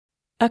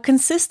A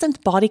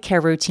consistent body care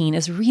routine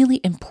is a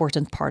really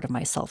important part of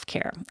my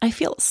self-care. I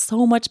feel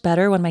so much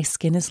better when my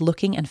skin is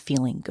looking and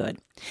feeling good.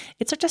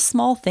 It's such a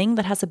small thing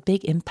that has a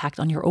big impact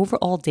on your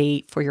overall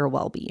day for your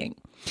well-being.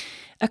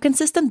 A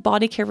consistent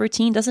body care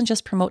routine doesn't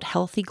just promote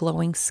healthy,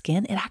 glowing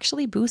skin, it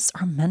actually boosts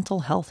our mental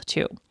health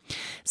too.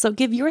 So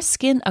give your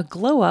skin a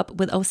glow up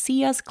with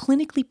Osea's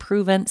clinically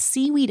proven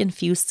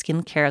seaweed-infused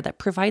skincare that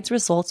provides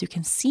results you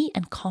can see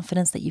and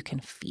confidence that you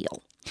can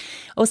feel.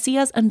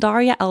 Osea's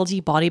Andaria algae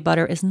body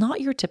butter is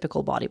not your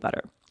typical body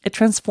butter. It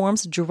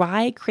transforms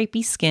dry,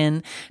 crepey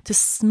skin to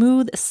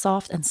smooth,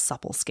 soft, and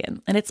supple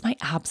skin, and it's my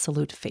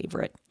absolute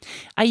favorite.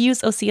 I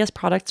use Osea's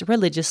products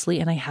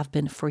religiously, and I have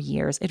been for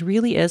years. It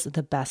really is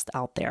the best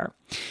out there.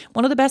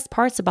 One of the best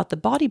parts about the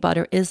body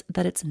butter is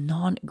that it's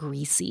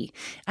non-greasy.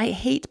 I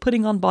hate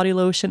putting on body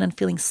lotion and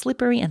feeling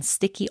slippery and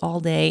sticky all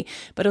day,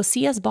 but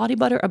Osea's body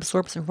butter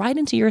absorbs right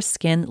into your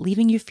skin,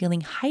 leaving you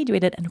feeling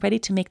hydrated and ready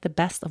to make the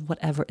best of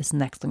whatever is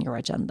next on your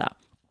agenda.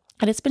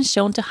 And it's been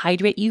shown to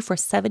hydrate you for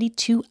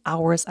 72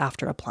 hours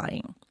after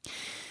applying.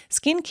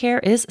 Skincare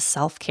is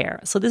self-care,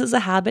 so this is a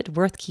habit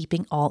worth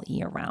keeping all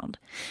year round.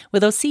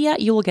 With Osea,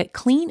 you will get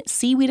clean,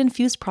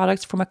 seaweed-infused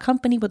products from a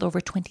company with over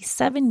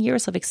 27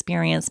 years of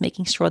experience,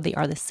 making sure they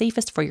are the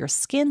safest for your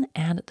skin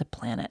and the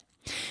planet.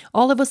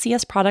 All of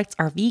Osea's products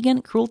are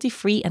vegan,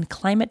 cruelty-free, and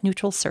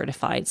climate-neutral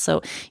certified,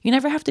 so you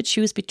never have to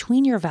choose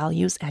between your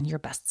values and your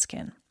best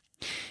skin.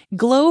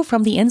 Glow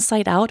from the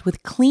inside out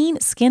with clean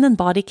skin and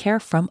body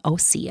care from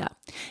Osea.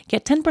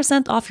 Get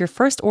 10% off your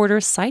first order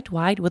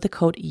site-wide with the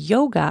code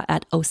YOGA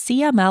at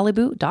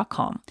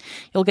oseamalibu.com.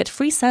 You'll get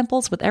free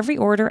samples with every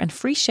order and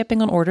free shipping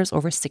on orders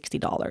over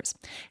 $60.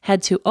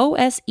 Head to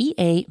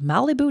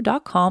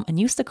oseamalibu.com and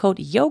use the code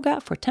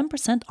YOGA for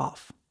 10%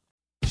 off.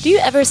 Do you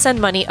ever send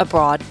money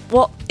abroad?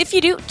 Well, if you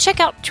do, check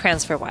out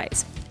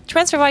TransferWise.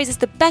 TransferWise is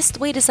the best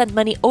way to send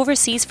money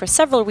overseas for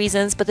several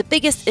reasons, but the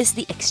biggest is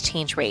the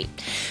exchange rate.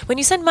 When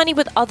you send money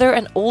with other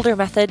and older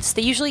methods,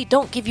 they usually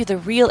don't give you the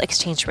real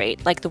exchange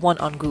rate, like the one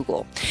on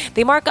Google.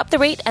 They mark up the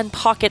rate and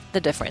pocket the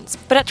difference.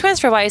 But at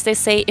TransferWise, they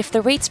say if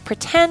the rates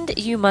pretend,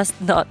 you must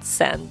not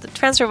send.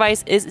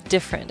 TransferWise is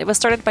different. It was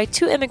started by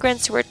two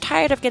immigrants who were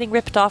tired of getting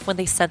ripped off when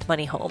they sent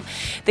money home.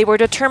 They were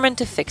determined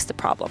to fix the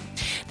problem.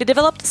 They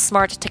developed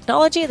smart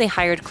technology, they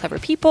hired clever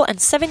people,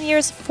 and 7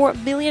 years, 4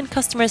 million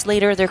customers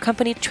later, their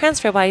company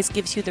TransferWise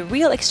gives you the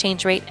real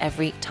exchange rate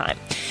every time.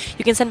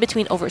 You can send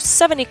between over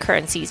 70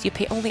 currencies. You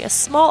pay only a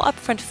small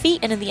upfront fee,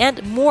 and in the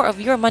end, more of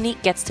your money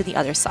gets to the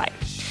other side.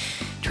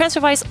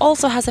 TransferWise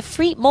also has a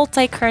free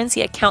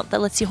multi-currency account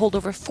that lets you hold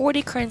over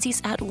 40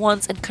 currencies at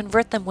once and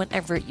convert them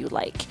whenever you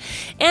like.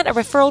 And a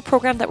referral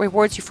program that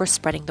rewards you for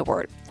spreading the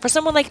word. For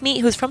someone like me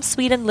who's from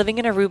Sweden, living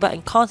in Aruba,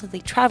 and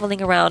constantly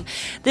traveling around,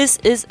 this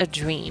is a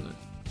dream.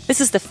 This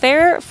is the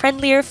fairer,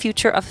 friendlier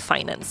future of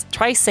finance.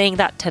 Try saying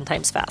that 10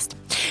 times fast.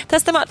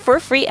 Test them out for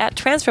free at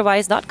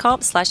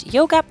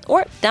transferwise.com/yoga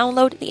or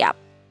download the app.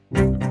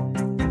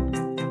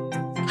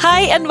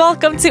 Hi, and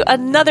welcome to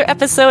another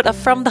episode of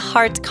From the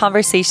Heart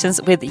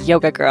Conversations with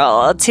Yoga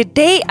Girl.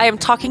 Today, I am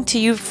talking to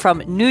you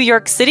from New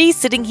York City,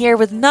 sitting here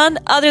with none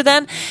other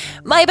than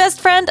my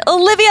best friend,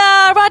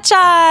 Olivia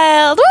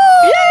Rothschild. Woo!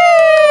 Yay!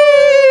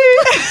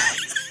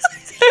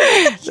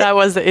 That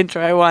was the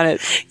intro I wanted.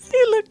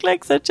 You look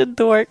like such a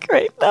dork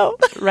right now.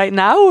 Right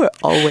now or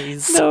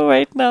always? No,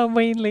 right now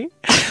mainly.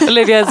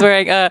 Olivia is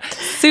wearing a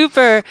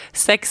super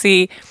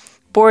sexy,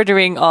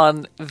 bordering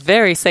on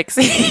very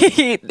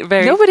sexy,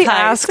 very Nobody tight,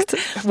 asked,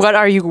 what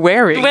are you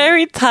wearing?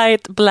 very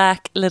tight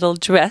black little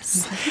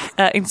dress.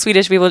 In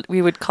Swedish,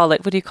 we would call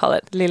it, what do you call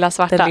it? Lilla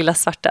svarta. The lilla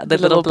svarta, the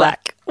little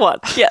black one.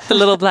 Yeah, the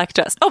little black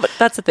dress. Oh, but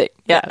that's a thing.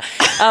 Yeah.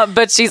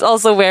 But she's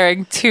also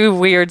wearing two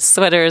weird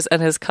sweaters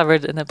and is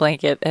covered in a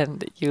blanket,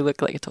 and you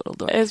look like a total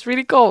dork. It's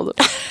really cold.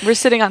 We're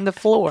sitting on the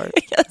floor.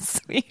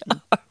 Yes, we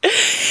are.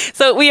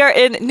 So we are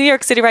in New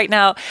York City right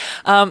now.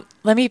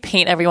 Let me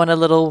paint everyone a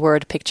little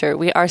word picture.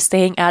 We are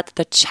staying at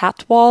the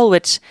Chatwall,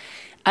 which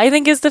I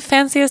think is the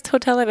fanciest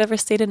hotel I've ever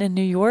stayed in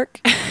New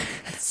York.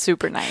 It's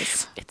super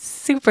nice. It's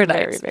super nice.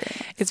 Very, very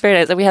nice. It's very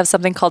nice. And we have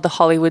something called the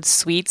Hollywood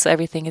Suite. So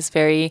everything is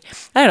very,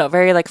 I don't know,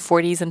 very like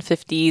 40s and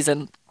 50s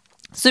and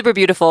super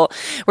beautiful.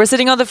 We're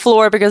sitting on the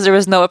floor because there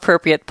was no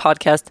appropriate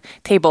podcast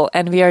table.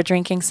 And we are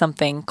drinking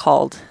something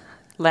called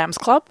Lamb's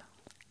Club?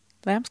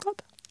 Lamb's Club?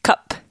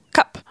 Cup.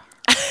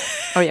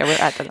 Oh yeah, we're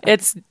at the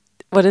It's,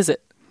 what is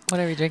it? What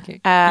are we drinking?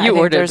 You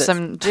ordered there's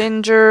some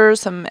ginger,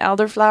 some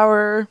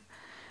elderflower,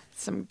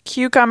 some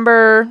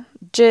cucumber,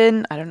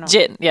 gin. I don't know.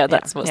 Gin. Yeah,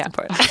 that's most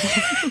important.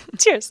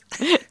 Cheers.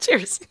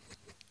 Cheers.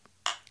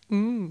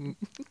 Mm.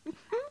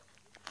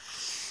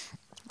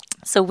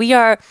 So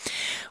we're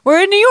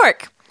in New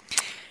York.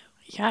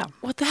 Yeah.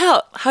 What the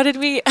hell? How did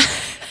we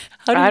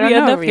I don't end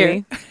know, up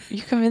really. here?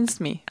 You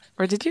convinced me.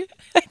 Or did you?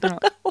 I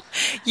don't know.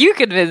 You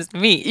convinced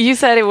me. You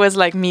said it was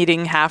like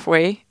meeting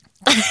halfway.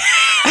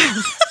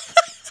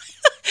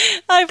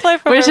 I fly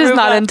from Which Aruba. is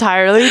not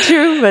entirely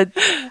true, but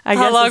I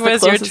guess How long it's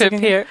was the your closest trip we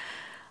can here?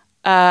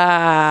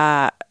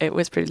 It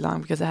was pretty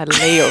long because I had a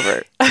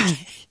layover.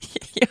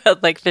 You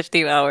had like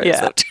 15 hours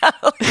Yeah. of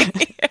traveling.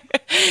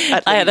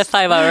 I had a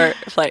 5-hour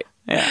flight.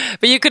 Yeah.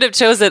 But you could have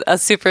chosen a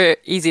super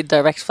easy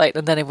direct flight,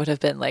 and then it would have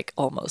been like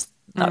almost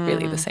not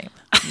really the same.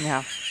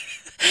 Yeah.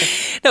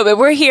 No, but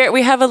we're here.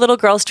 We have a little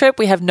girls' trip.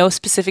 We have no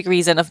specific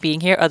reason of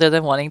being here other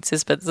than wanting to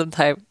spend some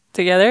time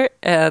together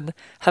and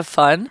have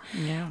fun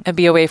and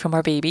be away from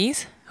our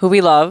babies, who we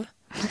love,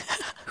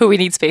 who we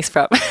need space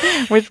from.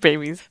 Which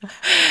babies?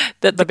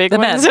 The big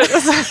ones.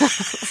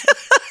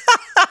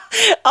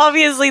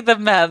 Obviously the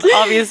men.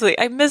 Obviously.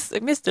 I missed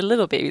the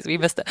little babies. We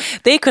missed them.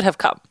 They could have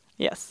come.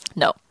 Yes.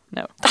 No.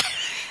 No.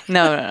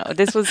 No.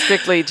 This was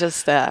strictly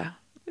just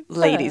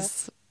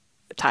ladies'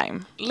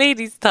 time.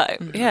 Ladies'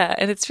 time. Yeah,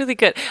 and it's really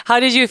good. How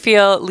did you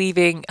feel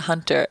leaving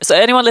Hunter? So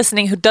anyone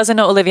listening who doesn't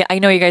know Olivia, I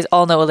know you guys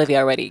all know Olivia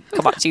already.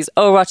 Come on, she's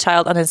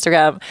Rothschild on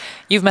Instagram.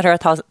 You've met her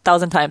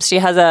 1,000 times. She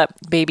has a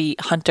baby,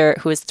 Hunter,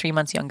 who is 3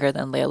 months younger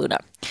than Lea Luna.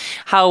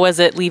 How was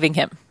it leaving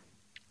him?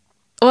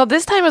 Well,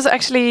 this time was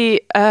actually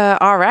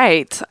all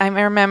right. I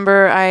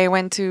remember I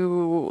went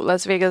to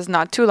Las Vegas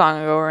not too long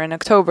ago, or in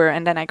October,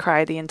 and then I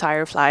cried the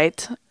entire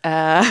flight.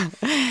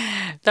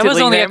 That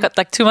was only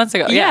like 2 months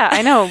ago. Yeah,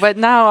 I know. But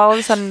now all of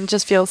a sudden it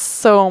just feels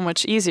so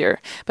much easier.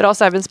 But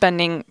also I've been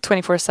spending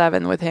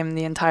 24/7 with him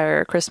the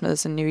entire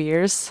Christmas and New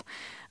Year's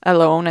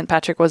alone, and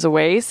Patrick was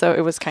away. So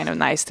it was kind of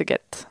nice to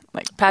get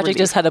like Patrick relief.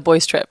 just had a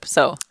boys' trip.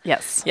 So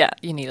Yes. yeah,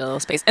 you need a little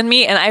space. And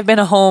I've been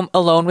home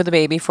alone with the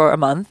baby for a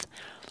month.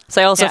 So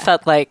I also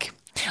felt like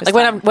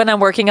when I'm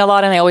working a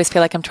lot and I always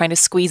feel like I'm trying to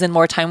squeeze in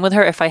more time with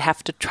her. If I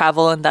have to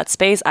travel in that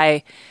space,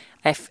 I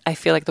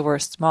feel like the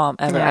worst mom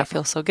ever. Yeah. I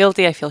feel so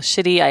guilty. I feel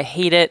shitty. I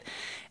hate it.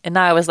 And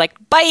now I was like,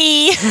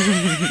 bye.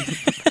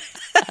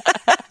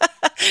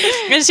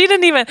 And she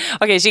didn't even,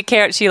 okay, she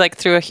cared. She like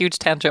threw a huge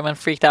tantrum and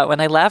freaked out when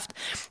I left.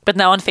 But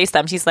now on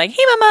FaceTime, she's like,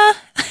 hey, mama.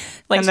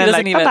 Like And she then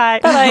doesn't even, bye-bye.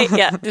 bye-bye.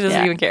 Yeah, she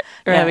doesn't even care.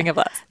 We're Yeah. having a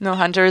blast. No,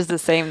 Hunter is the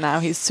same now.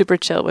 He's super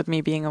chill with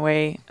me being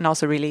away, and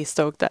also really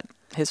stoked that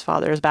his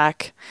father is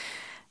back.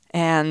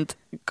 And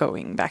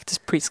going back to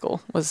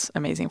preschool was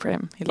amazing for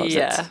him. He loves it.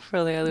 Yeah,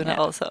 for Lea Luna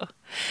also.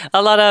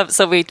 A lot of,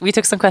 so we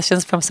took some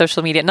questions from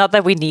social media. Not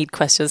that we need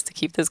questions to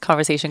keep this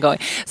conversation going.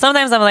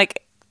 Sometimes I'm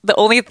like, the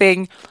only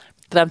thing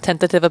that I'm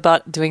tentative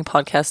about doing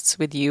podcasts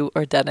with you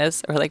or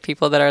Dennis or like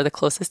people that are the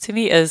closest to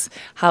me is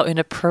how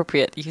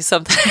inappropriate you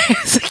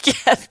sometimes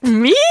get.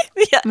 Me?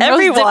 Yeah, Most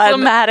everyone.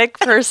 diplomatic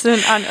person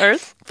on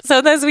earth.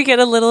 Sometimes we get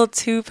a little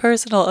too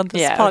personal on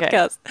this Yeah,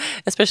 podcast,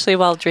 especially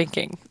while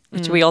drinking,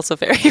 which we also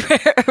very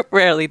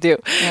rarely do.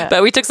 Yeah.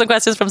 But we took some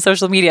questions from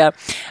social media.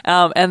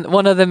 And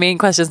one of the main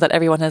questions that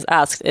everyone has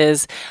asked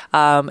is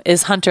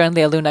Hunter and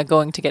Lea Luna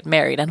going to get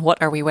married? And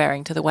what are we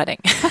wearing to the wedding?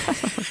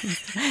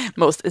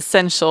 Most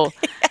essential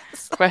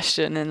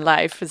question in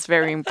life is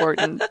very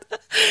important.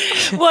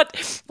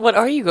 What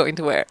are you going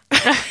to wear?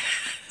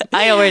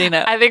 I already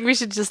know. I think we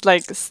should just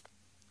like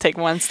take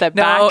one step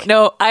No, back.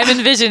 no, I'm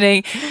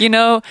envisioning, you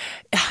know,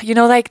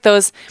 like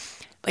those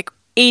like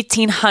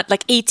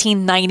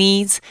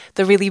 1890s,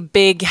 the really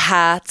big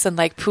hats and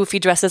like poofy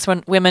dresses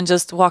when women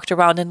just walked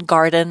around in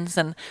gardens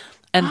and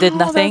did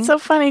nothing. That's so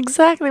funny.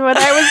 Exactly what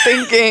I was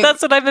thinking.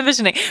 That's what I'm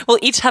envisioning. We'll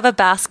each have a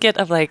basket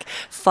of like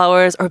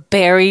flowers or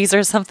berries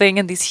or something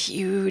and these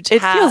huge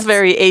It hats. feels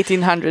very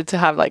 1800 to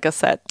have like a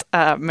set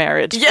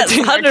marriage. Yes,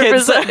 between our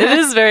kids. 100%. It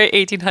is very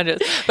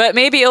 1800s. But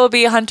maybe it will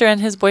be Hunter and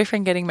his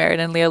boyfriend getting married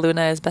and Lea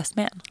Luna is best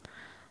man.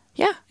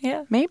 Yeah,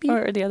 Yeah. maybe.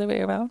 Or the other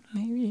way around.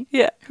 Maybe.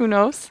 Yeah. Who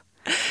knows?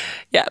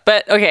 Yeah,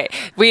 but okay,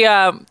 we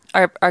our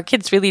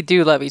kids really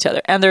do love each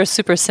other, and they're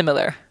super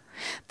similar,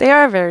 They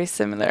are very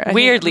similar. I think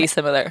weirdly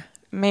similar.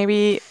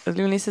 Maybe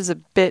Lunis is a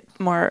bit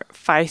more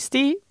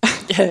feisty.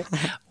 I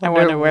I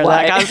wonder where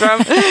that comes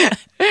from.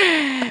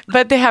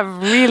 But they have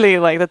really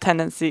like the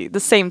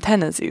same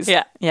tendencies.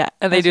 Yeah, Yeah.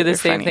 and they That's do the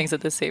super same funny. things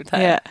at the same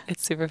time. Yeah.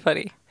 It's super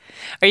funny.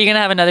 Are you gonna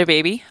have another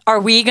baby? Are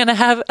we gonna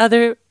have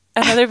another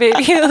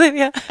baby,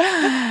 Olivia?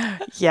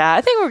 Yeah, I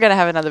think we're gonna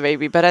have another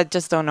baby, but I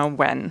just don't know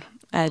when.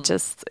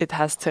 It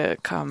has to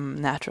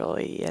come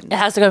naturally, and It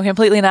has to go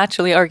completely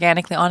naturally,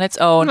 organically on its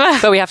own,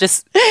 but we have to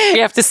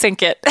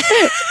sync it.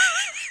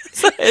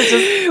 So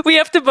we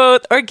have to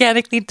both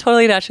organically,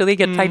 totally naturally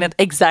get pregnant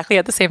exactly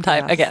at the same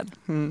time Yes.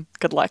 again.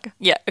 Good luck.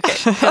 Yeah,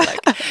 okay. Good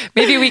luck.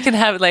 Maybe we can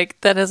have like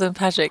Dennis and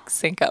Patrick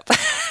sync up.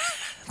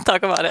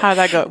 Talk about it. How'd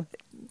that go?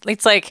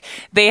 It's like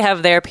they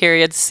have their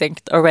periods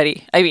synced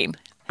already. I mean,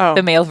 Oh,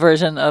 the male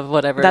version of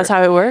whatever. that's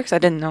how it works. I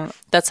didn't know.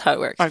 That's how it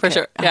works, for Okay.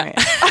 sure. Yeah.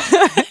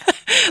 Okay.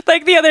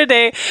 Like the other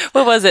day,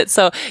 what was it?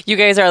 So you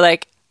guys are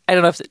like, I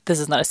don't know if this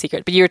is not a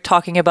secret, but you're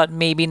talking about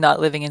maybe not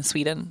living in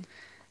Sweden.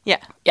 Yeah.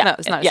 Yeah, No,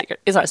 it's not a secret.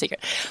 It's not a secret.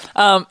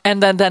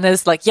 And then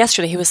Dennis, like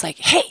yesterday, he was like,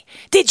 "Hey,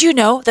 did you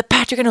know that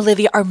Patrick and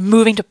Olivia are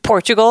moving to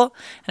Portugal?"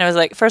 And I was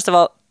like, first of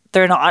all,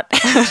 they're not.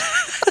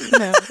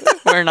 No,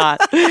 we're not.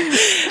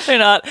 They're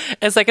not.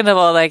 And second of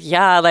all, like,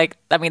 yeah, like,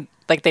 I mean,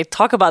 like they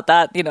talk about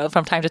that, you know,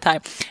 from time to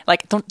time.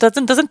 Like,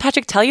 doesn't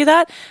Patrick tell you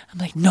that? I'm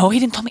like, no, he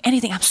didn't tell me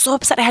anything. I'm so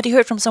upset. I had to hear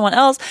it from someone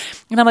else.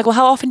 And I'm like, well,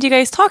 how often do you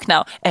guys talk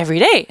now? Every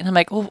day. And I'm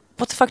like, well,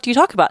 what the fuck do you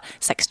talk about?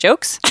 Sex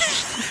jokes?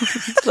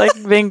 It's like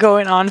been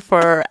going on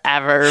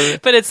forever.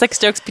 But it's sex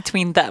jokes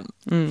between them.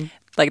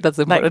 Like that's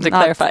important to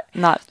clarify.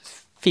 Not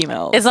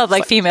female. It's not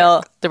like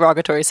female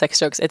derogatory sex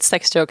jokes. It's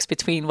sex jokes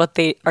between what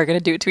they are going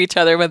to do to each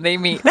other when they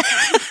meet.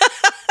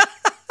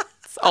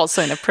 It's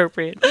also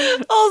inappropriate.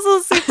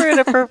 Also super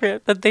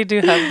inappropriate, but they do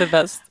have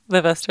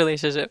the best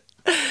relationship.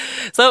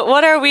 So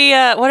what are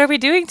we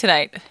doing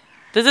tonight?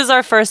 This is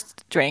our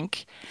first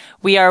drink.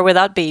 We are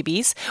without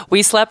babies.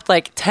 We slept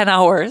like 10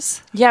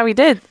 hours. Yeah, we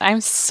did.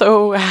 I'm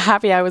so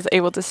happy I was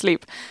able to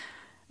sleep.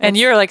 And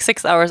you're like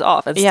 6 hours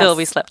off, and still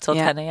we slept till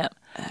 10 a.m.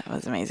 That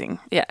was amazing.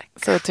 Yeah.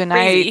 So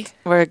tonight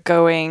we're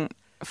going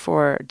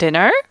for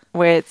dinner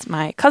with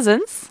my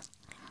cousins.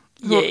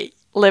 Yay.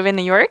 Who live in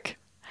New York.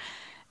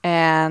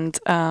 And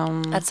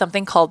at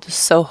something called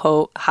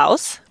Soho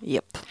House.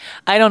 Yep.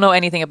 I don't know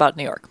anything about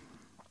New York.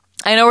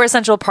 I know where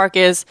Central Park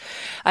is.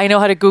 I know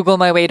how to Google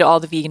my way to all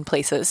the vegan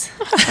places.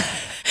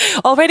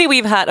 Already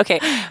we've had,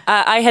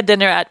 I had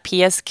dinner at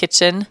PS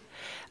Kitchen,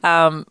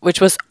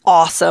 which was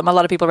awesome. A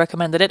lot of people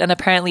recommended it. And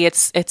apparently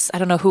it's I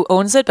don't know who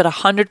owns it, but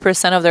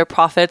 100% of their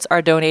profits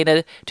are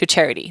donated to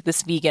charity,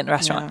 this vegan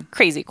restaurant. Yeah.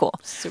 Crazy cool.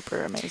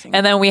 Super amazing.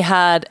 And then we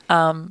had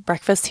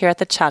breakfast here at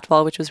the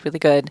Chatwell, which was really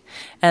good.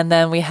 And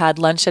then we had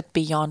lunch at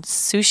Beyond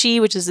Sushi,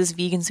 which is this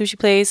vegan sushi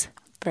place.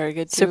 Very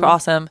good too. Super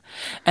awesome.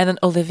 And then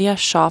Olivia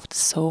shopped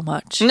so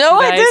much. No,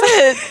 I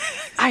didn't.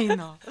 I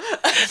know.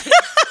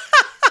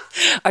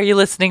 Are you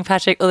listening,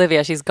 Patrick?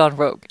 Olivia, she's gone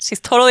rogue. She's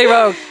totally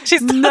rogue. So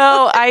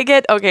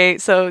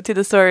to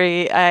the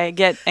story, I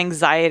get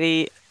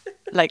anxiety,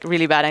 like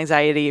really bad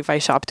anxiety if I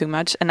shop too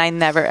much. And I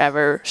never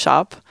ever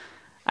shop.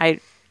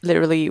 I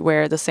literally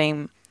wear the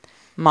same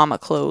mama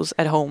clothes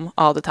at home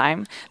all the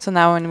time. So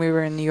now when we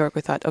were in New York,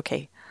 we thought,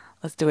 okay,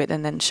 let's do it.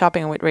 And then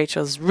shopping with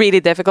Rachel is really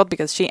difficult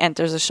because she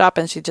enters a shop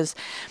and she just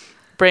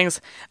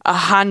brings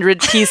 100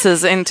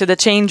 pieces into the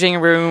changing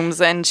rooms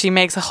and she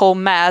makes a whole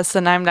mess.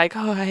 And I'm like,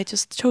 oh, I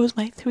just chose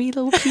my 3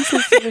 little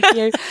pieces over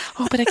here.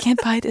 Oh, but I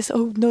can't buy this.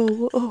 Oh,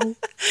 no. Oh.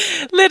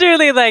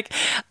 Literally,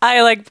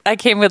 I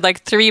came with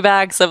 3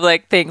 bags of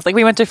things. Like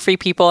we went to Free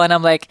People and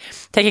I'm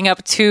taking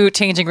up 2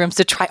 changing rooms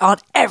to try on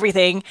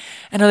everything.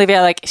 And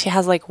Olivia, she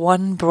has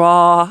 1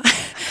 bra.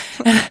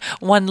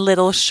 1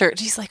 little shirt.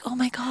 She's like, oh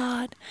my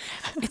God,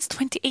 it's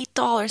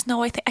 $28.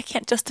 No, I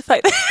can't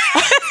justify that.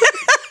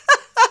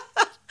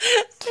 I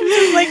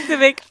just like to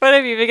make fun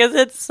of you because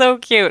it's so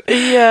cute.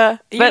 Yeah.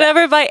 You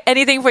never buy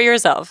anything for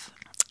yourself.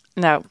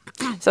 No.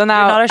 So now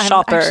you're not a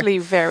shopper. I'm actually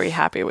very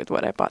happy with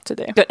what I bought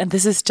today. Good. And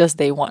this is just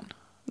day 1.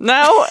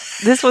 No,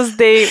 this was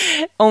day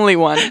only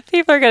 1.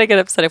 People are going to get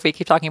upset if we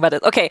keep talking about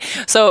it. Okay,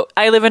 so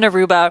I live in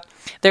Aruba.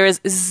 There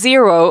is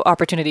 0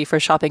 opportunity for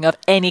shopping of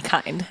any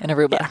kind in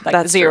Aruba. Yeah,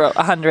 that's 0,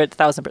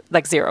 100,000,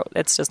 0.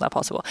 It's just not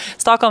possible.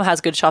 Stockholm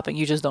has good shopping.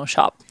 You just don't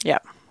shop. Yeah.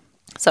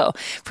 So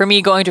for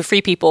me, going to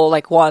Free People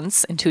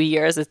once in 2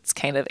 years, it's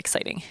kind of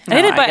exciting.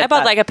 And I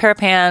bought a pair of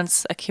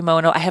pants, a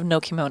kimono. I have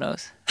no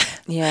kimonos.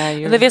 Yeah.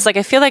 Olivia's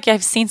I feel like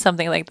I've seen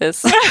something like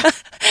this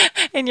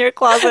in your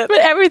closet. But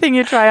everything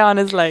you try on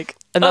is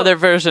another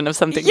version of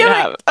something you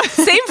have.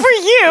 Same for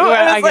you.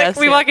 Well, I guess,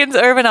 we walk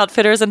into Urban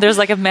Outfitters and there's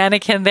a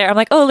mannequin there. I'm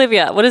like, oh,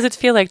 Olivia, what does it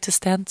feel like to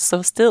stand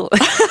so still?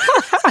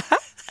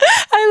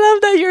 I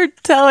love that you're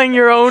telling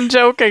your own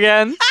joke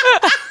again.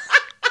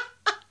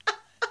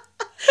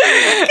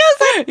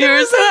 You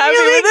were so happy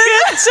with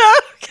it.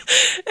 Joke.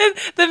 And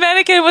the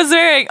mannequin was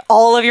wearing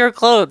all of your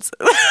clothes.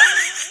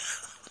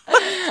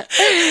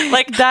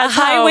 That's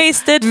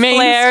high-waisted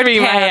flared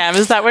pants. I am.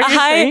 Is that what you're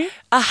saying?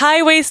 A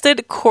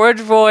high-waisted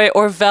corduroy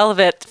or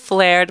velvet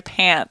flared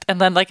pant, and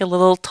then a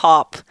little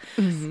top,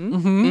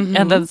 and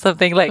then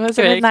something Was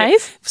it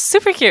nice?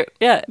 Super cute.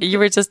 Yeah, you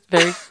were just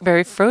very,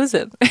 very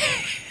frozen.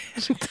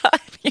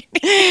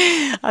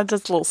 I'm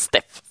just a little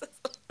stiff.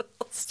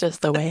 It's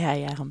just the way I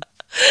am.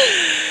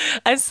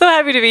 I'm so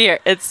happy to be here.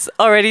 It's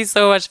already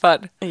so much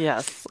fun.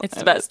 Yes, it's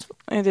the best.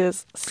 It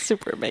is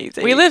super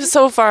amazing. We live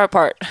so far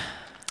apart.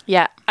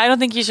 Yeah. I don't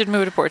think you should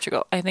move to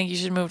Portugal. I think you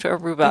should move to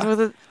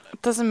Aruba.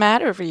 It doesn't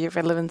matter for you if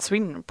I live in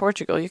Sweden or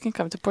Portugal. You can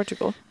come to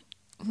Portugal.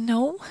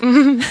 No.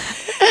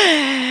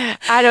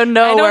 I don't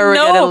know where we're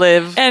going to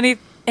live.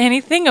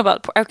 Anything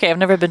about... Okay, I've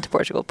never been to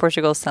Portugal.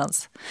 Portugal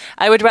sounds...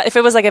 if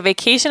it was a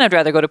vacation, I'd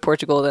rather go to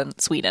Portugal than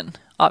Sweden,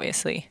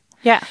 obviously.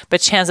 Yeah. But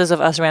chances of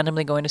us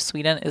randomly going to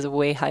Sweden is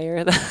way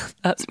higher than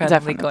us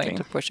randomly going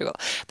to Portugal.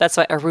 That's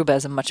why Aruba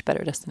is a much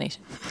better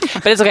destination.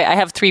 But it's okay. I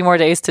have 3 more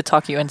days to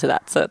talk you into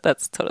that. So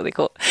that's totally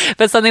cool.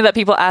 But something that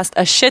people asked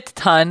a shit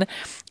ton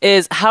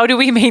is how do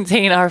we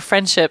maintain our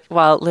friendship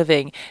while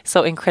living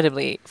so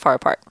incredibly far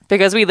apart?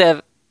 Because we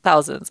live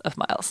thousands of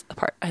miles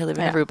apart. I live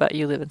in Aruba.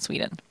 You live in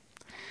Sweden.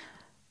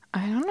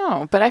 I don't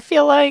know. But I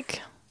feel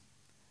like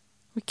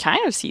we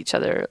kind of see each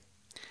other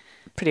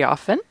pretty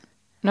often.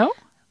 No?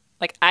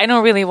 I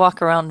don't really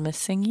walk around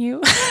missing you.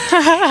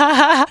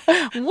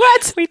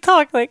 What? We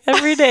talk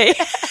every day.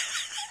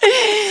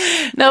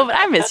 No, but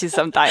I miss you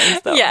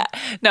sometimes, though. Yeah.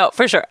 No,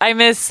 for sure. I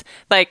miss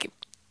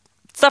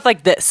stuff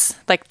like this,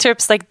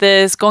 trips like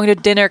this, going to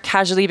dinner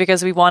casually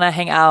because we want to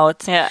hang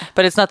out. Yeah.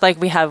 But it's not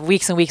we have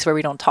weeks and weeks where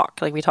we don't talk.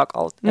 We talk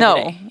all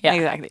every day. Yeah.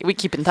 Exactly. We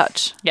keep in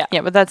touch. Yeah.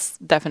 Yeah, but that's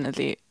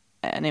definitely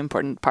an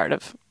important part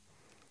of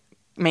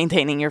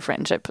maintaining your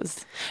friendship.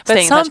 Is But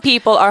staying in some touch.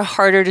 people are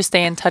harder to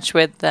stay in touch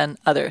with than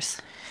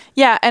others.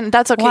 Yeah, and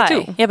that's okay Why?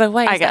 too. Yeah, but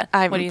why is that?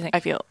 What do you think? I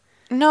feel.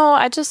 No,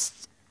 I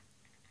just.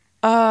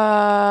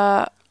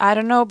 I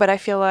don't know, but I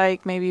feel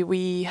like maybe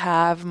we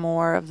have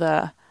more of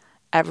the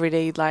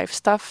everyday life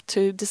stuff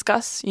to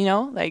discuss. You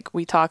know, like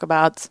we talk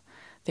about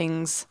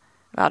things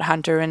about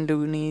Hunter and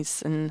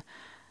Loonies and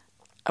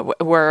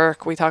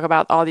work. We talk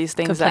about all these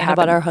things that Complain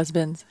happen. about our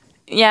husbands.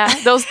 Yeah,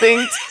 those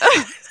things.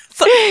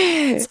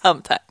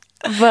 Sometimes.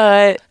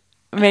 But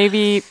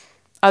maybe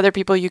other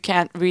people you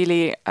can't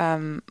really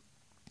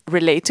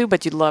relate to,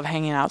 but you love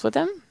hanging out with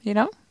them, you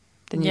know?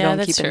 Then you Yeah, don't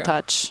that's keep in true.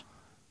 touch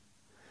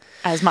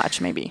as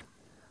much, maybe.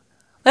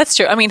 That's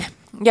true. I mean,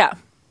 yeah.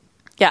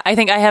 Yeah, I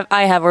think I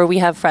have or we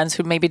have friends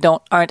who maybe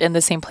aren't in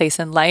the same place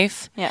in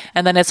life. Yeah.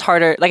 And then it's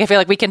harder. Like I feel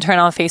like we can turn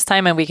on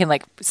FaceTime and we can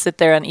like sit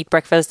there and eat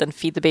breakfast and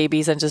feed the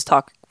babies and just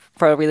talk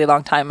for a really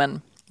long time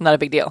and not a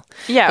big deal.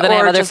 Yeah, But then I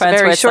have or other just a friends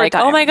very where it's short like,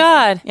 time. oh my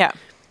God. Yeah.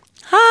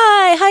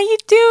 Hi, how you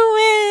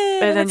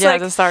doing? And then It's you like,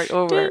 have to start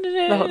over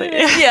the whole day.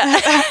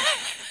 Yeah.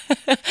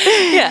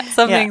 Yeah.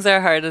 Some Yeah. things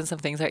are hard and some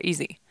things are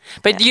easy.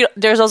 But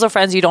there's also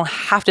friends you don't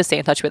have to stay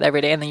in touch with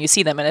every day and then you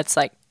see them and it's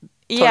like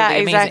totally Yeah,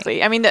 amazing.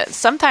 exactly. I mean,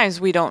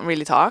 sometimes we don't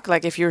really talk.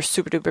 Like if you're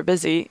super duper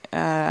busy,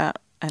 and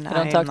I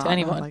don't talk to am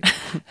anyone. Like,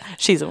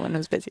 she's the one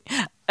who's busy.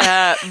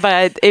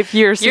 But if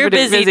you're super You're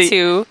duper busy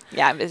too.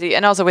 yeah, I'm busy,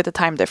 and also with the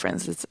time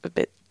difference, it's a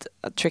bit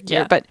trickier.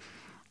 Yeah. But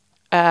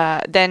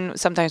then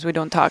sometimes we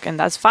don't talk, and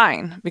that's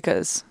fine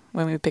because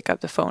when we pick up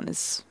the phone,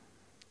 it's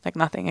like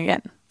nothing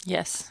again.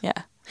 Yes. Yeah.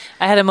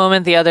 I had a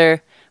moment the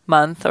other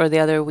month or the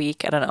other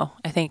week, I don't know,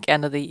 I think a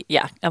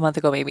month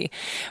ago maybe,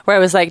 where I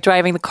was like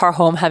driving the car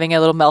home having a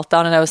little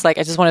meltdown and I was like,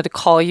 I just wanted to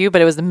call you,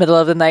 but it was the middle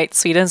of the night,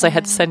 Sweden, so I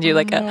had to send you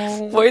like a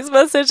voice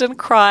message and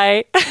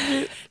cry.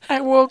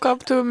 I woke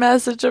up to a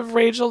message of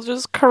Rachel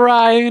just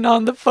crying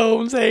on the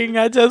phone saying,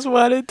 I just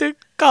wanted to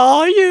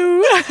call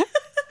you.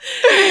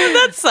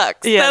 That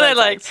sucks. Yeah, Then that I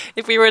like, sucks.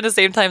 if we were in the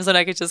same time zone,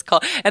 I could just call.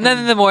 And then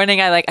in the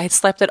morning, I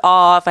slept it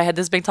off. I had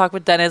this big talk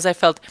with Dennis. I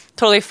felt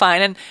totally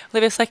fine. And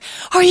Olivia's like,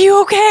 are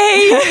you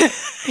okay?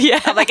 Yeah.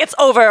 I'm like, it's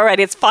over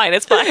already. It's fine.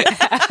 It's fine.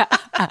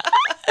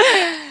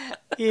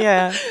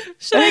 Yeah.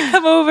 Should I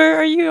come over?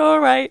 Are you all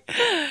right?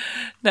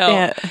 No.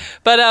 Yeah.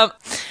 But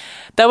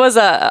that was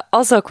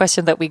also a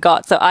question that we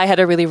got. So I had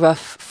a really rough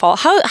fall.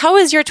 How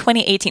was your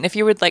 2018? If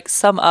you would like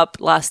sum up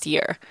last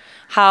year,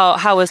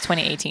 how was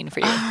 2018 for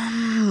you?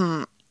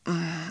 I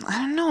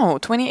don't know.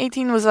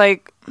 2018 was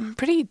like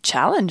pretty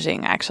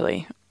challenging,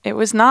 actually. It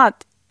was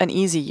not an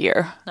easy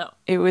year. No.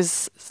 It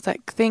was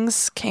like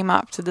things came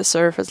up to the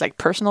surface, like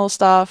personal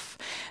stuff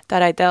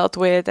that I dealt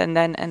with. And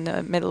then in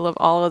the middle of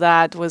all of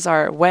that was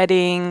our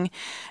wedding.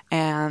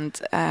 And,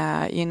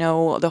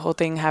 the whole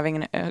thing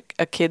having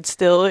a kid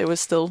still,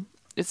 it's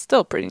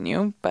still pretty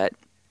new. But,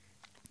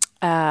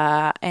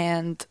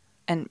 and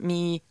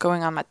me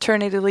going on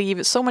maternity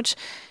leave, so much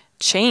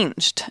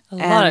changed. A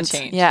lot of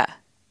change. Yeah.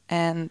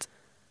 And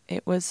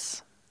it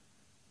was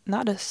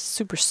not a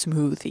super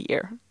smooth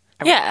year.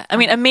 Yeah. I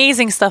mean,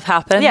 amazing stuff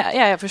happened.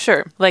 Yeah, for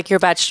sure. Like your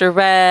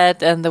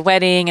bachelorette and the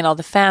wedding and all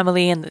the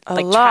family and A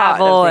like lot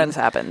travel of and things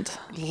happened.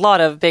 a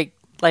lot of big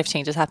life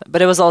changes happened.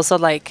 But it was also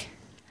like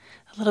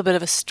a little bit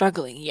of a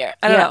struggling year.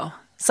 I don't Yeah. know.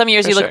 Some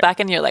years For you look sure. back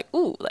and you're like,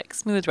 ooh, like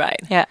smooth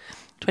ride. Yeah.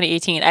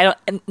 2018.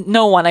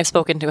 No one I've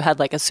spoken to had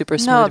like a super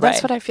smooth No, ride.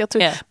 that's what I feel too.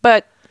 Yeah.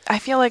 But I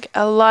feel like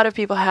a lot of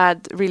people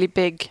had really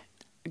big,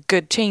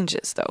 good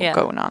changes though Yeah.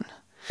 going on,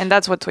 and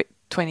that's what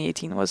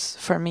 2018 was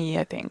for me.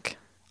 I think.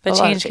 But A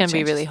lot of change big can be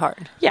changes. really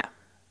hard. Yeah.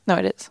 No,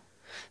 it is.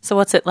 So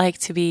what's it like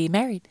to be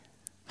married?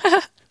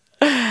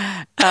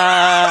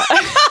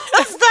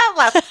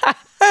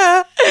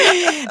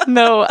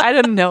 No, I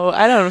don't know.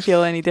 I don't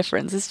feel any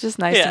difference. It's just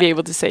nice Yeah. to be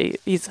able to say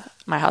he's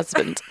my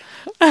husband.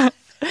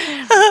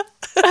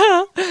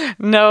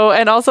 No,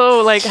 and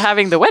also like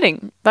having the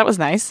wedding. That was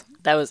nice.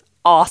 That was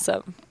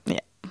awesome. Yeah.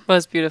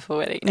 Most beautiful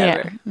wedding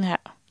ever. Yeah.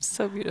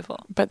 So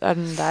beautiful. But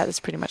other than that, it's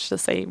pretty much the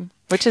same,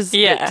 which is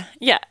Yeah. great.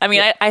 Yeah. I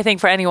mean, I think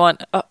for anyone,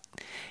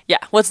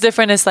 what's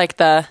different is like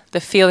the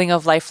feeling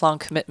of lifelong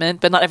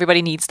commitment, but not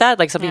everybody needs that.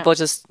 Like some Yeah. people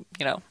just,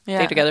 Yeah.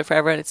 stay together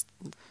forever and it's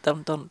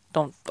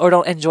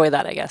don't enjoy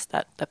that, I guess,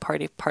 that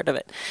party part of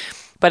it.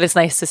 But it's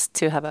nice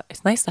to have a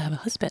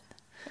husband.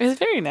 It's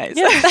very nice.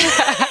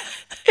 I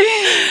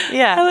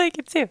Yeah. like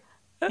it too.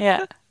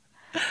 Yeah.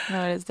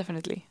 No, it is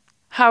definitely.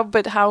 How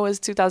was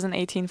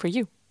 2018 for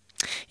you?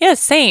 Yeah,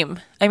 same.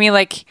 I mean,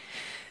 like,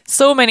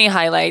 so many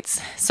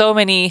highlights,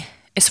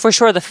 it's for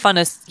sure the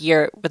funnest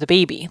year with a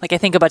baby. Like, I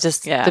think about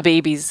just the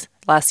babies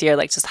last year,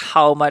 like, just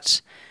how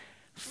much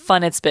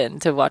fun it's been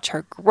to watch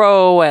her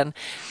grow and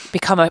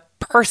become a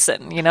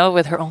person,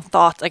 with her own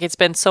thoughts. Like, it's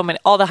been so many,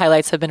 all the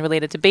highlights have been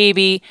related to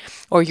baby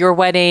or your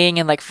wedding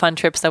and, like, fun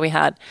trips that we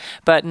had.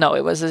 But no,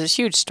 it was a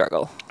huge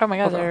struggle. Oh my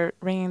God, Overall. they're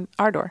ringing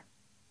our door.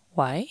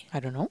 Why?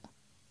 I don't know.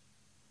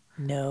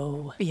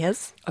 No.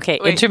 Yes. Okay,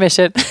 Wait.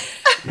 intermission.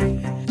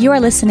 You are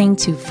listening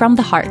to From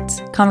the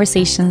Heart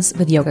Conversations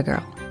with Yoga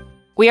Girl.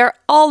 We are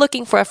all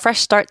looking for a fresh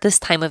start this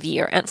time of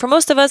year, and for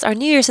most of us, our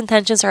New Year's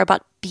intentions are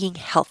about being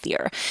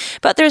healthier.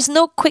 But there's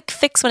no quick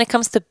fix when it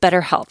comes to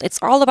better health. It's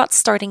all about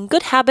starting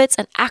good habits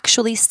and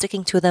actually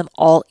sticking to them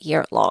all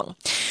year long.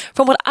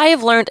 From what I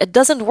have learned, it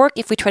doesn't work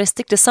if we try to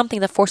stick to something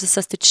that forces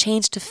us to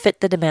change to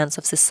fit the demands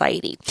of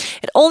society.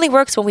 It only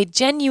works when we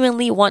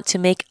genuinely want to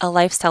make a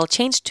lifestyle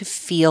change to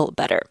feel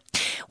better.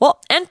 Well,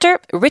 enter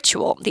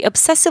Ritual, the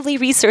obsessively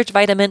researched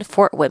vitamin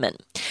for women.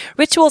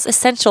 Ritual's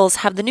essentials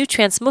have the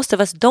nutrients most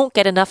of us don't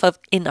get enough of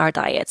in our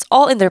diets,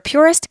 all in their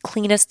purest,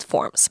 cleanest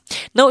forms.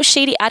 No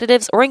shady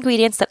additives or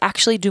ingredients that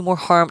actually do more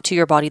harm to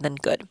your body than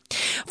good.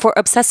 For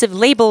obsessive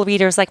label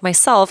readers like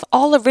myself,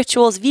 all of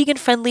Ritual's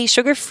vegan-friendly,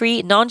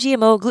 sugar-free,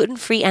 non-GMO,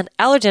 gluten-free, and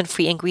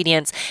allergen-free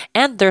ingredients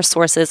and their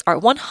sources are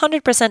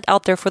 100%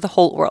 out there for the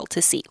whole world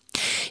to see.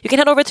 You can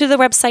head over to the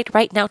website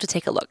right now to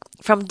take a look.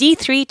 From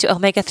D3 to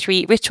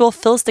omega-3, Ritual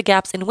fills the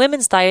gaps in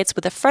women's diets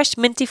with a fresh,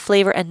 minty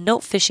flavor and no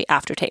fishy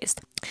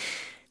aftertaste.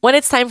 When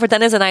it's time for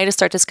Dennis and I to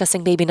start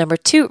discussing baby number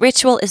 2,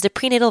 Ritual is the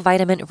prenatal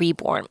vitamin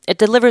reborn. It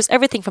delivers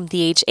everything from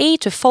DHA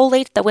to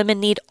folate that women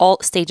need all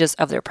stages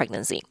of their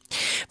pregnancy.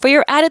 For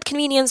your added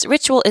convenience,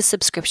 Ritual is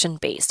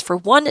subscription-based. For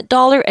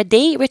 $1 a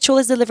day, Ritual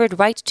is delivered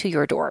right to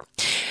your door.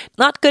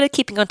 Not good at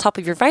keeping on top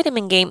of your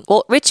vitamin game?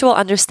 Well, Ritual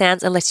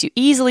understands and lets you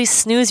easily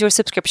snooze your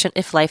subscription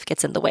if life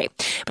gets in the way.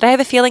 But I have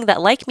a feeling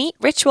that, like me,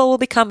 Ritual will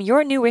become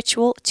your new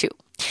ritual too.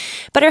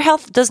 Better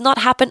health does not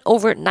happen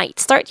overnight.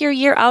 Start your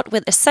year out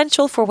with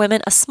Essential for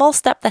Women, a small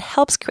step that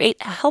helps create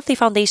a healthy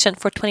foundation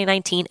for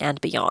 2019 and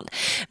beyond.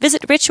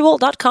 Visit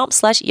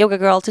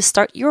ritual.com/yogagirl to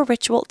start your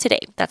ritual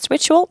today. That's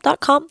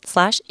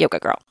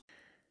ritual.com/yogagirl.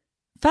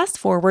 Fast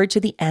forward to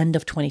the end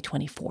of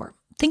 2024.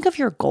 Think of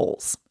your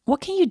goals. What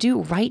can you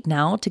do right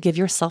now to give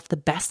yourself the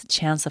best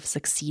chance of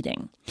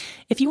succeeding?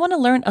 If you want to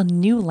learn a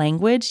new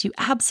language, you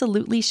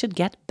absolutely should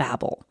get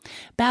Babbel.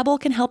 Babbel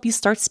can help you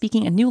start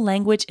speaking a new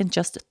language in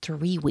just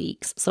 3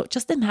 weeks. So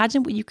just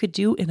imagine what you could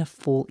do in a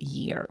full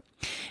year.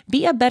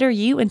 Be a better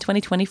you in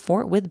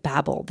 2024 with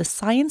Babbel, the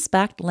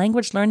science-backed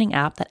language learning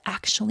app that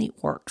actually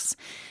works.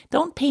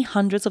 Don't pay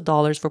hundreds of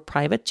dollars for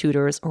private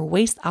tutors or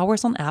waste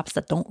hours on apps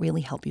that don't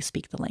really help you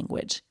speak the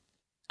language.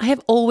 I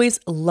have always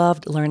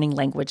loved learning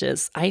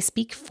languages. I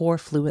speak 4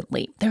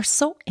 fluently. They're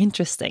so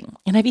interesting.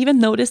 And I've even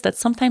noticed that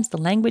sometimes the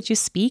language you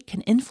speak can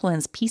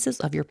influence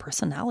pieces of your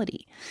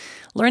personality.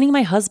 Learning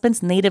my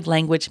husband's native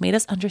language made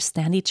us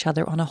understand each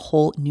other on a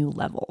whole new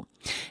level.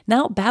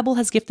 Now, Babbel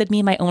has gifted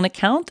me my own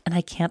account, and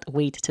I can't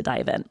wait to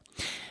dive in.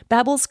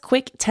 Babbel's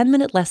quick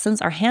 10-minute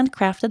lessons are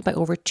handcrafted by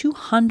over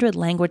 200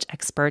 language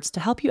experts to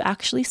help you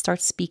actually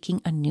start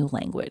speaking a new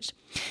language.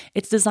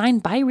 It's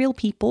designed by real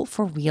people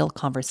for real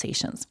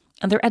conversations.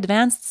 And their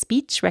advanced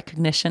speech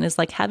recognition is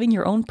like having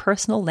your own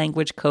personal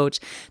language coach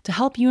to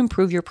help you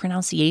improve your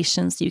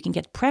pronunciation so you can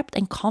get prepped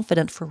and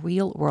confident for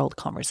real-world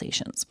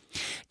conversations.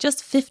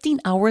 Just 15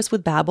 hours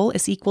with Babbel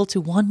is equal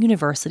to 1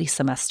 university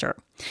semester.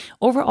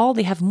 Overall,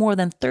 they have more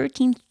than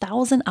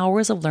 13,000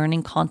 hours of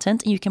learning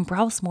content, and you can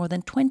browse more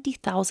than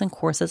 20,000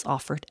 courses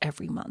offered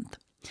every month.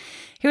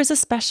 Here's a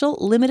special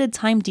limited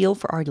time deal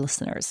for our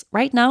listeners.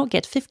 Right now,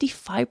 get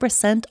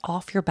 55%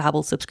 off your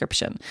Babbel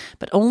subscription,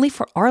 but only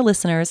for our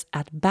listeners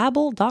at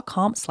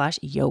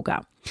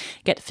babbel.com/yoga.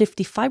 Get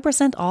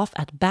 55% off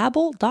at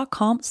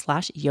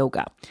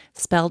babbel.com/yoga.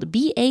 Spelled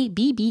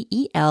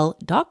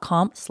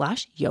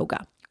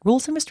BABBEL.com/yoga.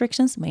 Rules and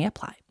restrictions may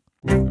apply.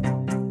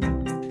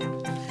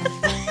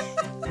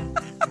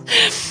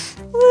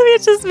 Olivia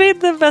just made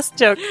the best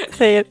joke.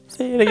 Say it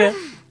again.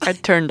 I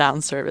turned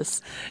down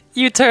service.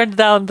 You turned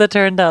down the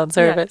turn down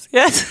service.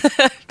 Yeah. Yes.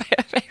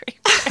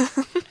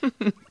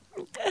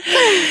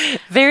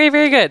 Very,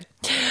 very good.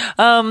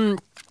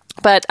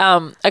 But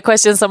a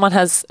question someone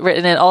has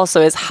written in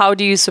also is, how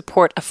do you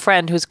support a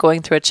friend who's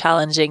going through a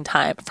challenging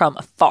time from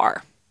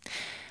afar?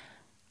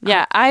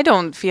 Yeah, I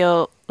don't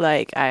feel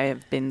like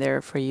I've been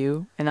there for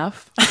you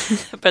enough.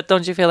 But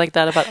don't you feel like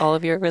that about all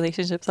of your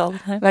relationships all the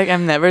time? Like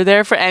I'm never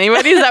there for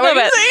anybody? Is that what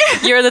you're saying?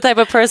 You're the type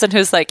of person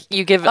who's like,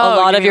 you give a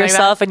lot of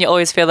yourself and you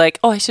always feel like,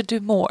 oh, I should do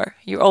more.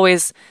 You're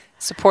always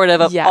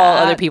supportive of all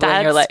other people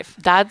in your life.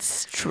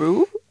 That's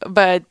true.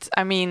 But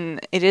I mean,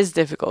 it is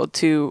difficult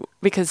too,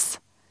 because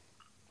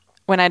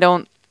when I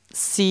don't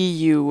see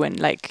you and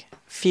like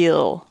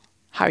feel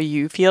how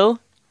you feel,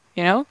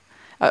 you know,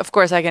 of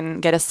course I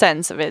can get a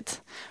sense of it,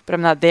 but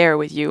I'm not there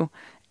with you.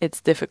 It's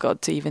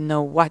difficult to even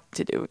know what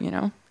to do, you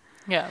know?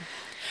 Yeah.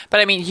 But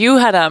I mean, you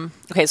had,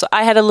 okay, so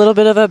I had a little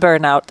bit of a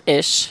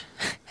burnout-ish.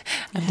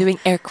 I'm doing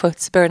air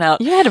quotes, burnout.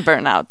 You had a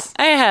burnout.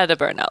 I had a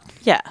burnout.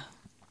 Yeah.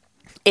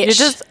 Ish. You're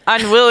just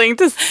unwilling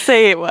to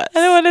say it was. I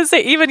don't want to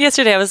say, even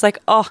yesterday I was like,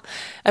 oh,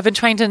 I've been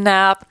trying to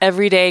nap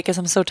every day because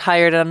I'm so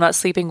tired and I'm not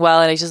sleeping well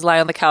and I just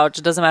lie on the couch.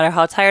 It doesn't matter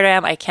how tired I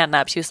am, I can't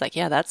nap. She was like,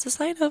 yeah, that's a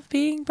sign of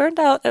being burned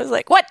out. I was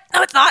like, what?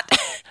 No, it's not.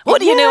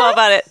 What do you know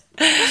about it?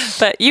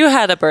 But you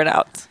had a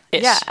burnout.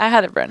 Yeah, I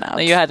had a burnout.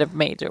 No, you had a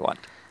major one.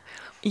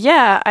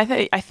 Yeah,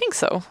 I think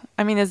so.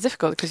 I mean, it's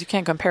difficult because you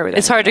can't compare with it.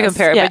 It's hard to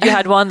compare, but you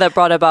had one that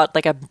brought about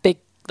like a big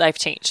life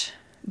change.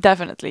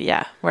 Definitely,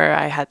 yeah. Where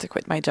I had to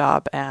quit my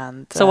job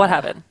and... So what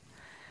happened?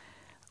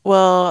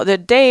 Well, the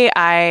day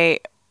I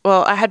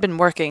had been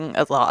working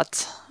a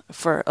lot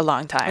for a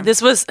long time.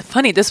 This was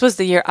funny. This was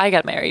the year I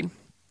got married.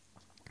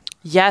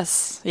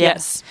 Yes. Yeah.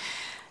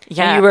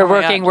 And you were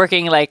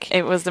working like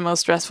it was the most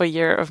stressful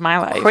year of my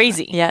life.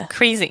 Crazy. Yeah.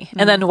 Crazy.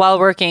 And then while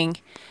working,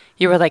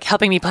 you were like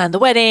helping me plan the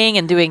wedding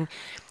and doing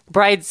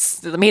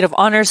the maid of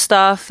honor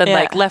stuff and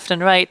like left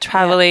and right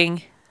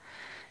traveling.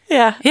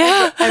 Yeah.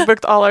 I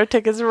booked all our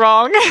tickets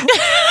wrong.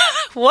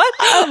 What?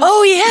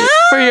 Oh yeah.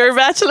 For your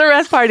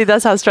bachelorette party,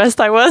 that's how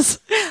stressed I was.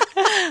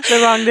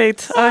 The wrong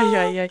date.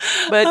 Oh.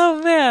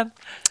 But man.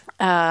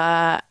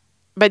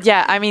 But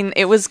yeah, I mean,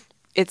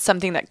 it's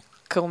something that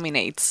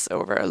culminates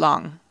over a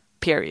long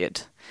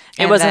period.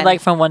 It wasn't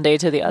like from one day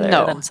to the other,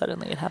 no. And then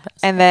suddenly it happens.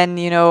 And then,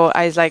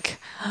 I was like,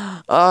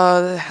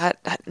 had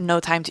no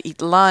time to eat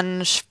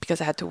lunch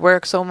because I had to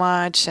work so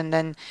much. And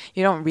then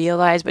you don't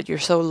realize, but you're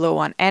so low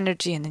on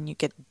energy, and then you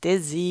get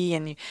dizzy,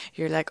 and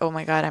you're like, oh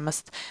my God, I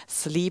must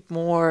sleep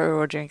more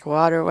or drink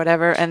water or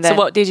whatever. And then, so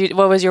what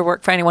was your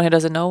work, for anyone who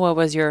doesn't know, what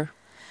was your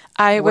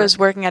I was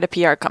working at a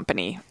PR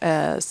company.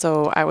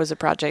 So I was a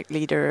project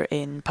leader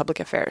in public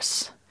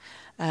affairs.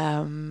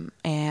 Which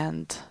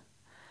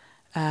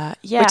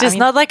is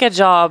not like a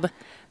job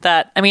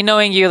that, I mean,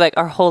 knowing you like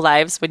our whole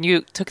lives, when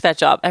you took that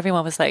job,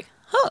 everyone was like,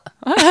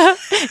 huh.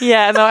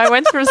 Yeah, no, I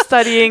went for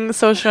studying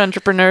social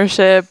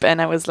entrepreneurship,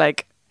 and I was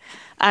like,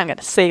 I'm going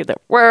to save the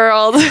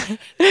world. And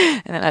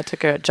then I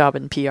took a job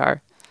in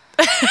PR.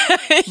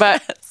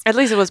 But at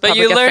least it was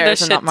public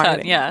affairs and not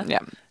marketing.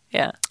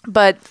 Yeah.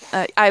 But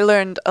I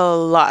learned a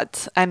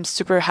lot. I'm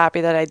super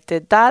happy that I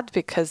did that,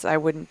 because I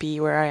wouldn't be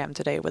where I am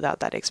today without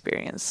that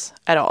experience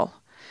at all.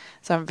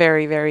 So I'm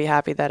very, very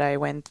happy that I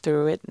went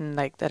through it, and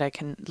like that I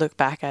can look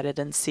back at it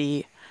and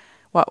see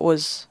what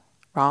was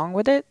wrong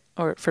with it,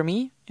 or for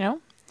me,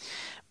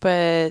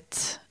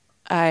 But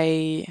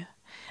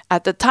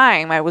at the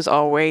time, I was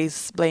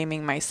always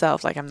blaming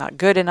myself, like I'm not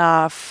good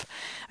enough.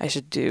 I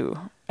should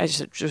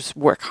just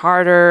work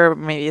harder.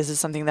 Maybe this is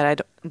something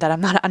that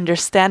I'm not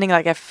understanding.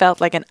 Like I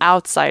felt like an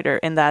outsider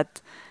in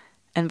that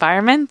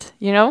environment,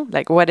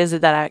 Like what is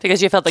it that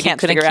because you felt like you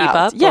couldn't keep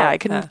up? Yeah, I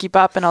couldn't keep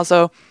up, and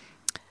also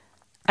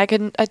I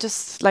didn't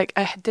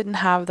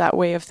have that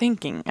way of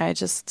thinking. I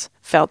just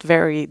felt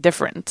very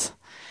different.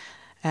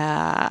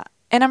 And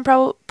I'm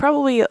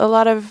probably a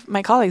lot of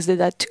my colleagues did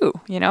that too,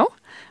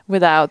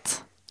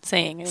 without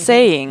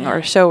saying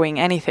or showing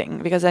anything,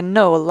 because I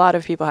know a lot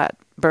of people had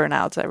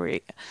burnouts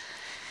every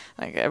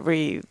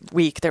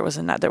week there was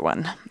another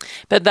one.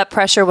 But that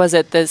pressure, was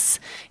it this,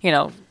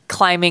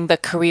 climbing the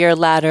career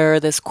ladder,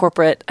 this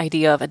corporate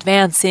idea of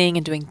advancing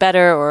and doing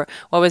better, or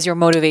what was your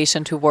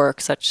motivation to work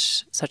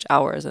such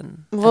hours?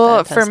 And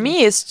well, for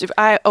me,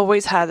 I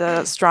always had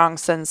a strong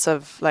sense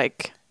of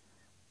like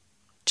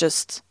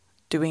just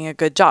doing a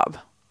good job.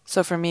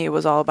 So for me, it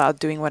was all about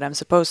doing what I'm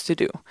supposed to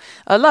do.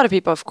 A lot of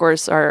people, of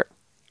course,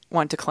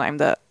 want to climb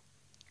the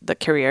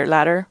career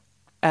ladder,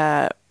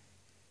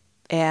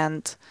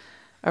 and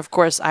of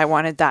course, I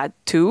wanted that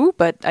too,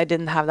 but I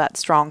didn't have that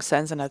strong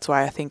sense, and that's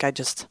why I think I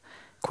just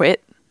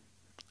quit.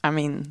 I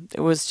mean,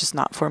 it was just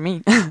not for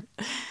me.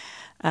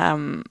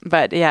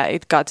 But yeah,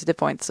 it got to the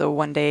point. So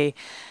one day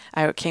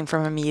I came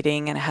from a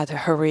meeting and I had to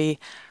hurry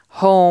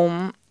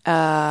home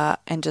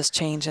and just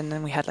change. And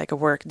then we had like a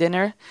work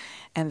dinner.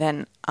 And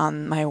then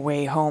on my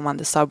way home on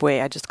the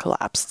subway, I just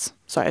collapsed.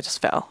 So I just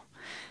fell.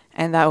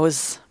 And then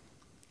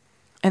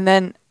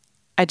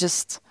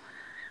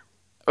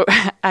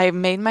I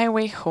made my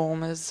way home.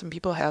 There's some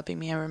people helping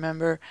me, I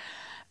remember.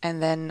 And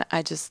then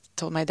I just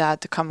told my dad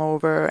to come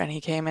over, and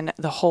he came, and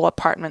the whole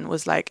apartment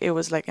was like it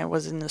was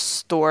in a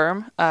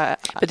storm.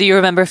 But do you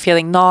remember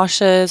feeling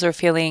nauseous or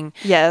feeling?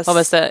 Yes. What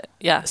was the?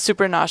 Yeah.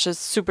 Super nauseous,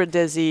 super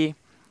dizzy,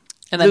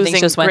 and then losing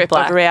things just went grip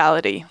black. of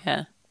reality.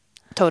 Yeah.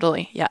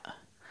 Totally. Yeah.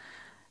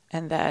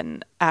 And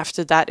then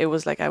after that, it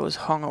was like I was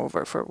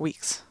hungover for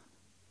weeks.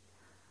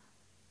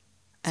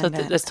 So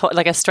it's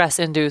like a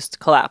stress-induced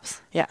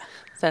collapse. Yeah.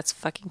 That's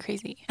fucking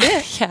crazy.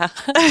 Yeah.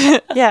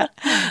 Yeah.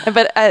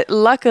 But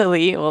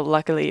luckily, it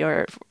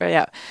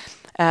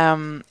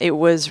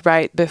was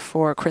right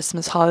before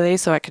Christmas holiday,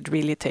 so I could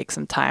really take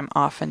some time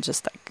off and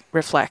just like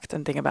reflect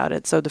and think about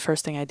it. So the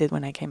first thing I did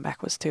when I came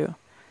back was to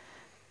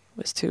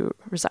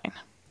resign.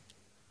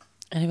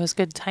 And it was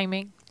good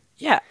timing.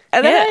 Yeah.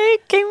 And then I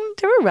came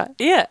to Aruba.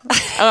 Yeah.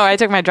 Oh, I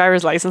took my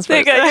driver's license first.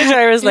 You got your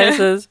driver's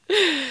license.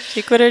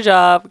 She quit her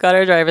job, got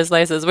her driver's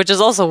license, which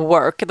is also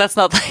work. That's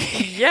not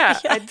like... Yeah.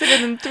 I did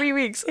it in 3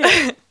 weeks.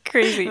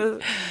 Crazy.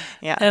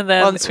 Yeah. And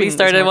then we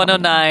started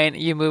 109.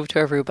 You moved to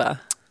Aruba.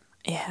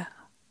 Yeah.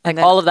 Like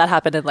all of that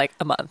happened in like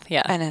a month.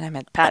 Yeah. And then I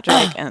met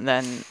Patrick, and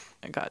then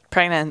I got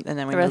pregnant, and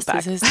then we moved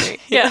back. The rest is history.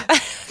 Yeah.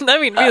 I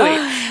mean, really.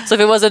 So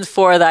if it wasn't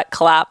for that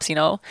collapse,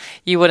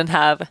 you wouldn't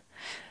have...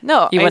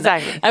 No,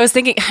 exactly. I was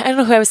thinking, I don't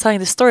know who I was telling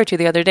this story to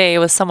the other day. It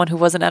was someone who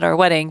wasn't at our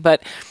wedding,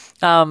 but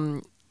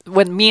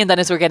when me and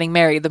Dennis were getting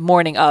married the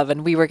morning of,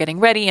 and we were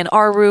getting ready in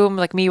our room,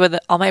 like me with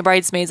all my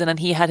bridesmaids, and then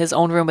he had his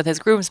own room with his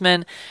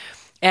groomsmen,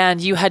 and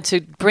you had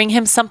to bring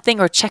him something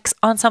or check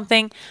on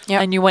something,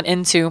 and you went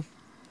into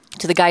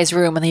the guy's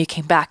room, and then you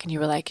came back and you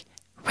were like,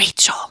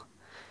 Rachel,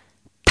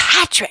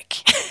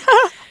 Patrick,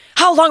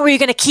 how long were you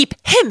going to keep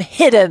him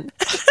hidden?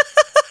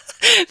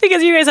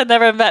 Because you guys had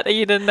never met and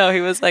you didn't know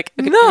he was like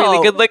a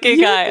really good looking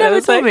guy. You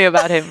never told me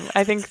about him.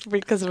 I think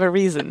because of a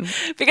reason.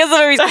 Because of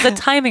a reason. The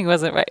timing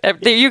wasn't right.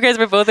 You guys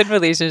were both in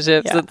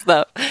relationships and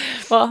stuff.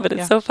 Well, but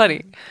it's so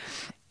funny.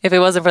 If it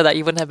wasn't for that,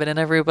 you wouldn't have been in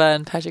Aruba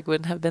and Patrick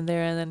wouldn't have been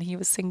there, and then he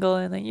was single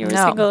and then you were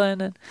single.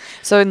 And then...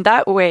 So in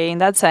that way, in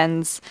that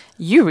sense,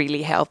 you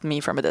really helped me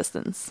from a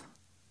distance.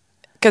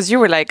 Because you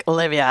were like,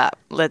 Olivia,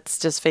 let's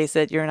just face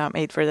it, you're not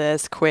made for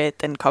this, quit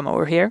and come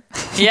over here.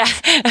 Yeah,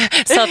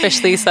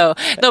 selfishly so.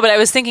 No, but I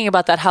was thinking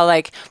about that, how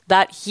like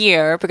that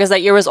year, because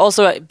that year was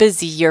also a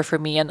busy year for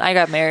me, and I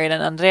got married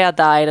and Andrea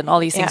died and all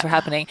these things were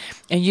happening,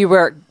 and you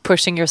were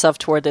pushing yourself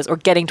toward this or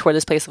getting toward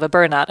this place of a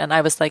burnout, and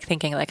I was like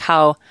thinking like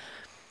how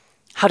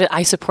did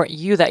I support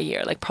you that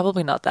year? Like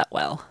probably not that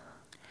well.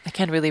 I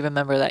can't really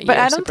remember that year. But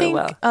I don't think,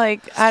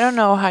 like, I don't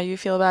know how you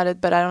feel about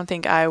it, but I don't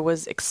think I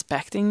was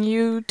expecting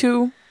you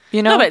to.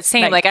 You know? No, but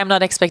same. Like I'm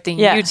not expecting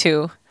you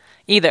to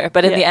either.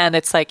 But in the end,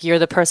 it's like you're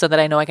the person that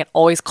I know I can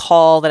always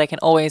call, that I can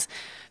always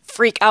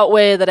freak out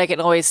with, that I can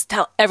always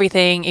tell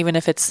everything, even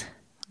if it's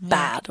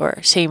bad or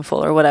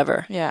shameful or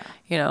whatever. Yeah.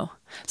 You know?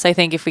 So I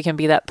think if we can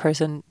be that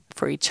person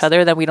for each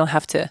other, then we don't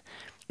have to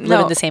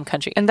live in the same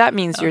country. And that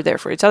means you're there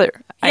for each other.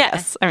 I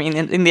guess. I mean,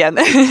 in the end.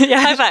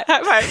 High five.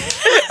 High five.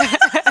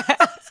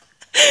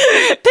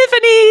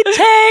 Epiphany,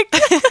 check.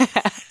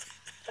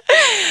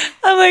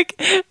 I'm like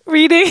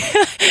reading.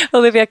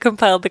 Olivia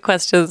compiled the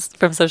questions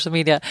from social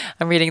media.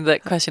 I'm reading the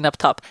question up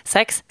top.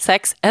 Sex,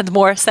 sex, and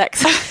more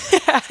sex.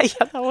 Yeah,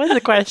 that was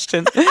the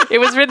question. It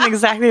was written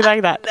exactly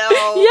like that. No.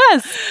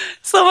 Yes.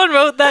 Someone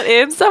wrote that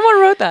in?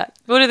 Someone wrote that.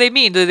 What do they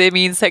mean? Do they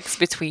mean sex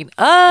between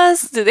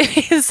us? Do they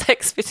mean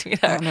sex between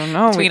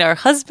our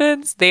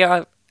husbands? They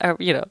are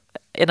you know,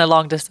 in a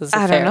long distance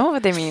affair. I don't know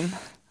what they mean.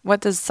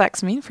 What does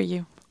sex mean for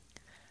you?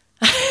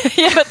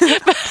 Yeah, but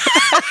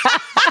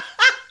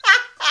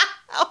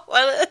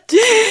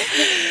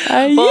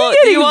Are you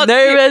getting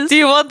nervous? Do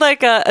you want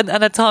like an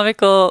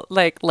anatomical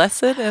like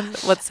lesson in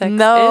what sex is?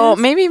 No,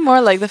 maybe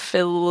more like the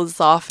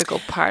philosophical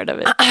part of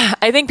it.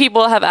 I think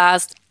people have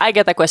asked, I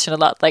get that question a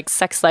lot, like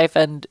sex life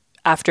and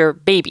after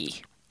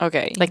baby.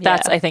 Okay. Like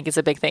that's, I think, is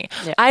a big thing.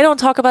 Yeah. I don't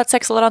talk about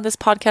sex a lot on this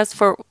podcast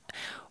for,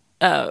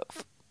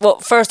 well,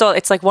 first of all,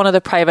 it's like one of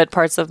the private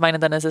parts of mine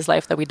and Dennis's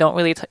life that we don't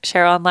really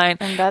share online.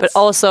 But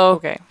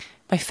also,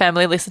 my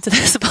family listens to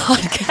this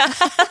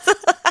podcast.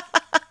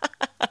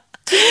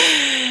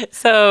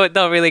 So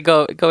don't really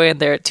go in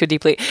there too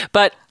deeply.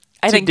 But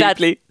I think stop!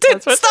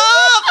 That's what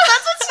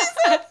she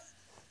said.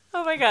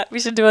 Oh my God. We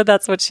should do a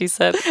That's What She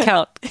Said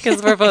count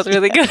because we're both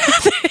really good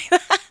at doing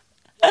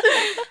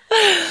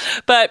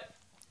that. But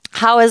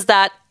how is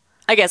that,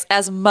 I guess,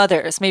 as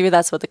mothers, maybe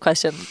that's what the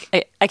question,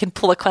 I can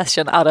pull a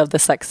question out of the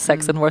sex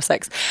and more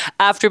sex.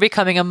 After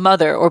becoming a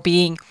mother or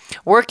being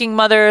working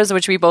mothers,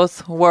 which we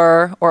both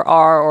were or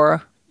are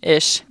or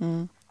ish,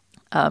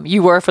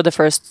 you were for the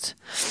first...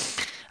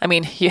 I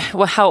mean,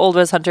 how old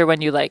was Hunter when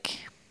you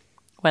like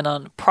went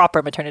on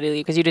proper maternity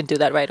leave? Because you didn't do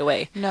that right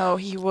away. No,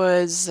 he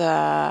was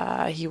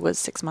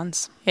 6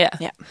 months.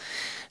 Yeah.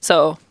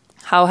 So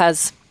how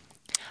is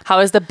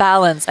the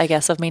balance, I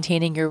guess, of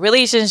maintaining your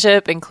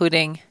relationship,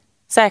 including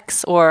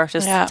sex or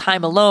just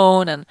time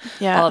alone and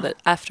all of it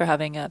after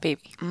having a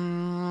baby?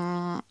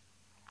 I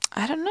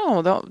don't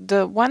know.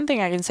 The one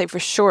thing I can say for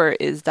sure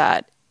is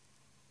that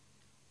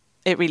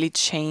it really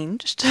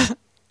changed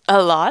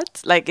a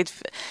lot.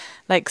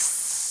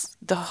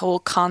 The whole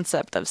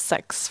concept of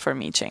sex for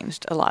me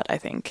changed a lot, I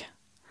think.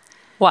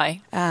 Why?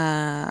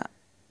 I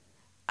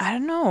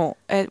don't know.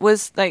 It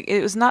was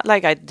not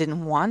like I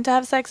didn't want to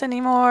have sex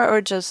anymore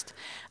or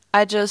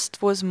I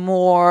just was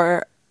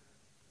more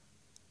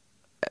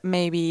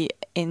maybe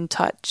in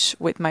touch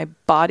with my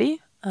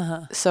body.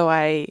 So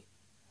I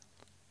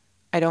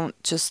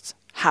don't just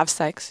have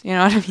sex, you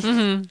know what I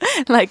mean?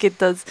 Like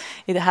it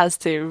has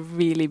to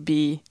really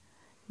be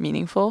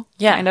meaningful,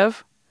 kind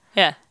of.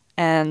 Yeah.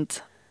 And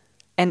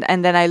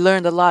then I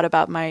learned a lot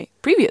about my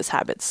previous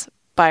habits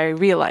by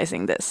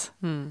realizing this.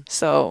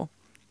 So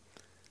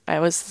it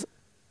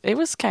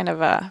was kind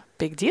of a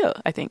big deal,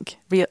 I think,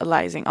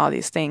 realizing all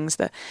these things.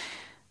 The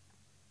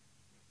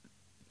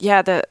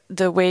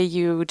way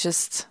you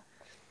just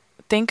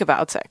think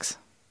about sex.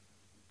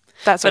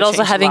 That's what but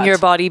also having your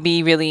body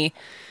be really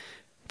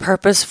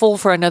purposeful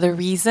for another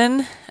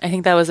reason. I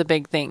think that was a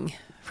big thing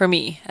for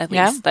me, at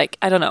least. Like,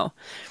 I don't know.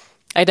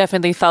 I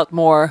definitely felt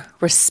more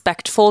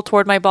respectful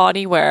toward my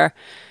body where,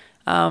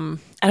 I don't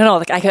know,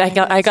 like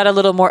I got a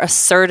little more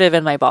assertive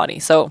in my body.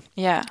 So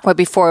where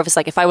before it was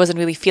like, if I wasn't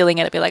really feeling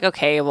it, I'd be like,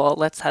 okay, well,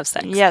 let's have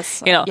sex.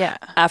 Yes. You know,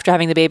 after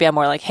having the baby, I'm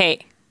more like,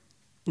 hey,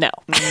 no.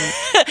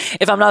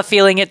 If I'm not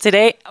feeling it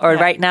today or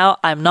right now,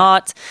 I'm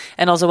not.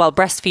 And also while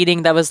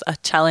breastfeeding, that was a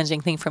challenging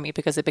thing for me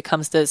because it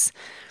becomes this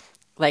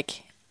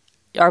like,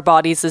 our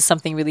bodies is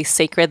something really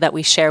sacred that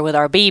we share with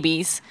our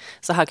babies.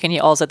 So how can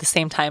you also at the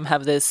same time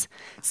have this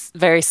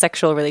very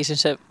sexual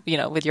relationship, you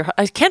know, with your?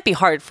 It can't be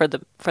hard for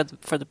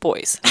the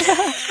boys.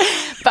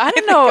 But I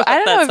don't know.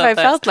 I don't know if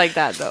I felt like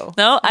that though.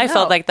 No, I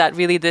felt like that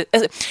really.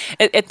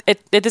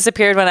 It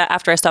disappeared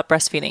after I stopped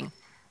breastfeeding.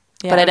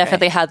 Yeah, but I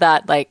definitely had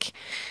that like,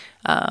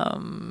 I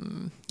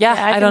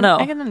don't know.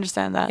 I can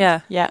understand that.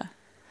 Yeah. Yeah.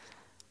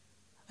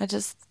 I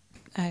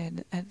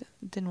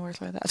didn't work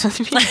like that.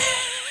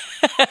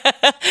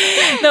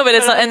 No, but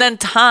it's not, and then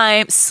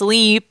time,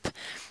 sleep,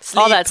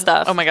 all that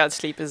stuff. Oh my God,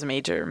 sleep is a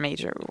major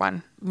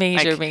one.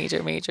 Major When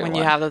one.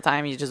 you have the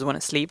time, you just want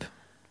to sleep.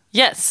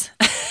 Yes.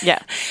 Yeah.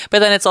 But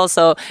then it's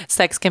also,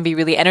 sex can be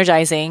really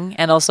energizing.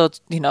 And also,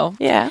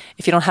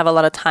 if you don't have a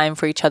lot of time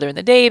for each other in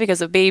the day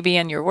because of baby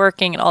and you're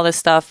working and all this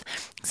stuff,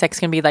 sex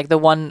can be like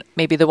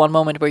maybe the one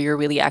moment where you're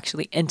really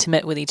actually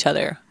intimate with each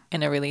other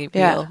in a really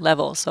real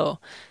level. So,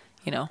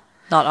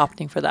 not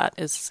opting for that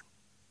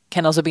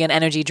can also be an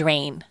energy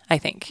drain, I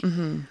think.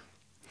 Mm-hmm.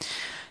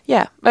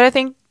 Yeah. But I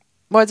think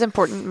what's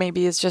important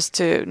maybe is just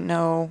to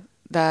know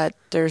that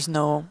there's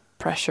no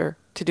pressure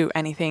to do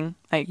anything.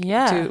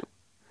 To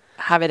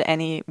have it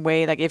any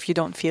way. Like if you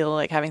don't feel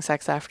like having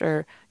sex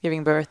after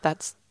giving birth,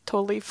 that's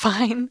totally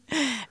fine.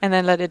 And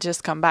then let it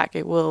just come back.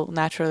 It will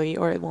naturally,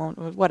 or it won't,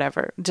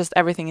 whatever. Just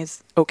everything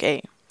is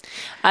okay.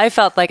 I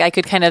felt like I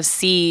could kind of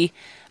see,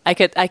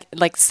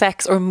 like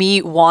sex or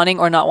me wanting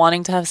or not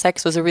wanting to have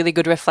sex was a really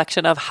good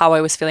reflection of how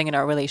I was feeling in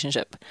our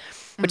relationship,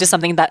 which is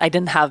something that I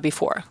didn't have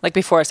before. Like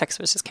before, sex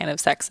was just kind of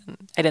sex and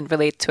I didn't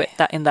relate to it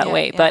in that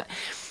way. Yeah. But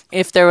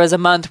if there was a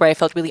month where I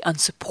felt really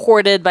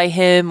unsupported by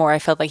him, or I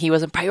felt like he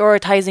wasn't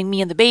prioritizing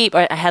me and the babe,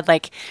 or I had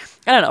like,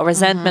 I don't know,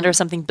 resentment or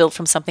something built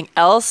from something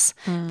else,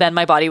 then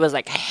my body was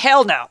like,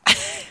 hell no.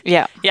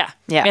 Yeah.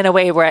 In a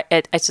way where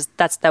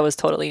that was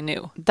totally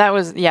new.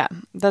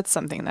 That's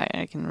something that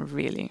I can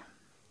really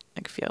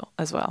like feel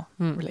as well,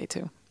 relate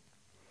to.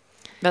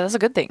 But that's a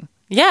good thing.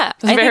 Yeah,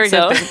 I think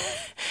so.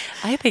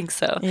 I think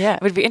so. Yeah.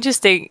 It would be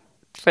interesting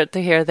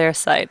to hear their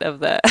side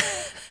of the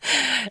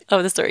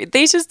story.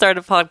 They should start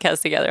a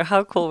podcast together.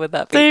 How cool would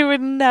that be? They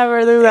would never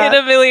do that.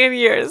 In a million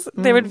years.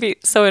 They would be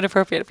so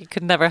inappropriate. We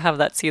could never have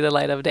that see the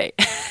light of day.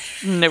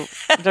 No,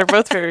 they're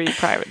both very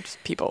private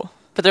people.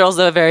 But they're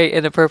also very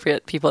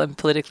inappropriate people and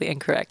politically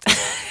incorrect.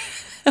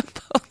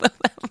 Both of them.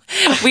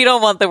 We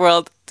don't want the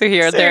world to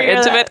hear their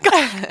intimate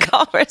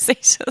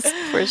conversations.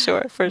 For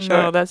sure.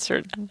 No, that's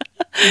true.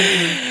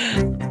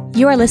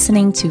 You are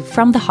listening to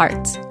From the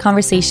Heart,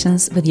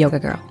 Conversations with Yoga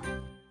Girl.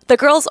 The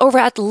girls over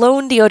at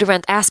Lone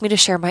Deodorant asked me to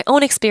share my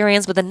own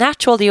experience with a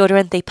natural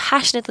deodorant they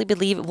passionately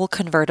believe will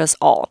convert us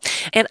all.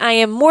 And I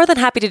am more than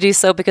happy to do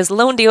so because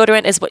Lone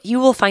Deodorant is what you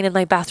will find in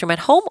my bathroom at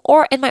home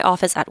or in my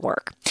office at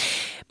work.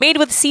 Made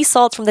with sea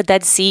salt from the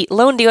Dead Sea,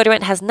 Lone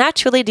Deodorant has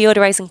naturally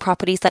deodorizing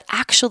properties that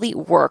actually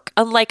work,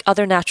 unlike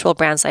other natural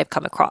brands I've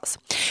come across.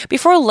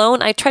 Before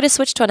Lone, I tried to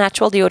switch to a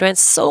natural deodorant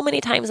so many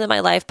times in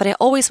my life, but I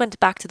always went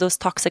back to those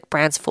toxic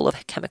brands full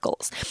of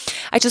chemicals.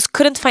 I just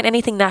couldn't find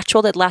anything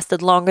natural that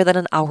lasted longer than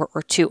an hour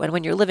or two. And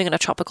when you're living on a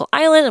tropical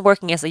island and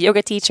working as a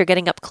yoga teacher,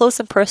 getting up close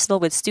and personal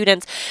with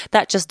students,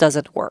 that just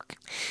doesn't work.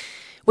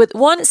 With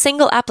one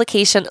single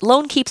application,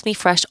 Lone keeps me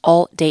fresh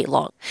all day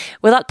long,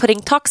 without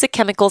putting toxic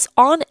chemicals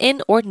on,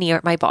 in, or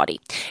near my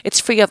body. It's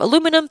free of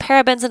aluminum,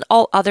 parabens, and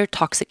all other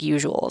toxic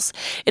usuals.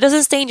 It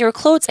doesn't stain your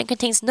clothes and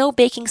contains no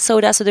baking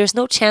soda, so there's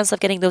no chance of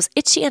getting those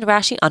itchy and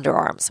rashy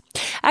underarms.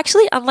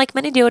 Actually, unlike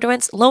many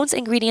deodorants, Lone's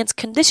ingredients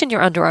condition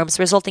your underarms,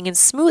 resulting in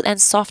smooth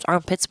and soft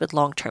armpits with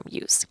long-term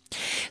use.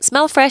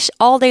 Smell fresh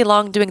all day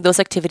long doing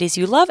those activities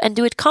you love, and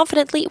do it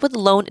confidently with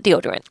Lone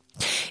Deodorant.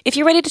 If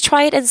you're ready to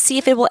try it and see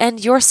if it will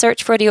end your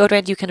search for a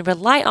deodorant you can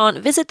rely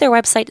on, visit their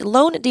website,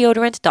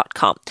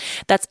 lonedeodorant.com.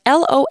 That's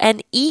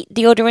LONE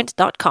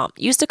deodorant.com.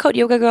 Use the code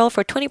YogaGirl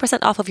for 20%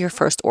 off of your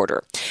first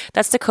order.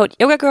 That's the code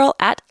YogaGirl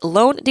at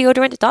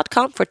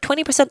lonedeodorant.com for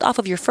 20% off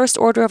of your first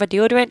order of a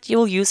deodorant you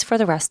will use for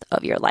the rest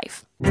of your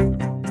life.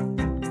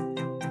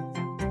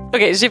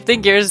 Okay,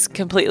 shifting gears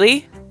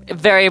completely. A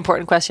very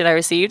important question I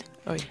received.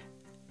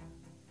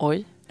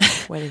 Oi?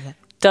 What is that?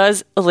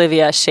 Does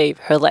Olivia shave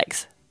her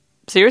legs?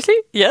 Seriously?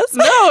 Yes.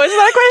 No, it's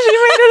not a question.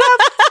 You made it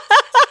up.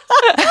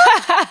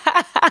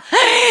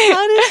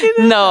 How did you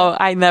do No,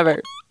 I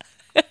never.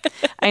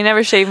 I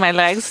never shave my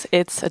legs.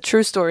 It's a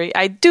true story.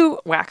 I do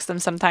wax them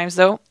sometimes,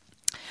 though,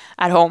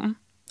 at home.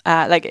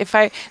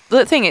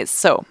 The thing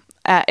is,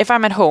 if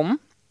I'm at home,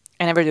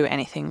 I never do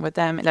anything with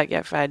them. Like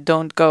if I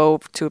don't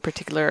go to a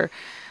particular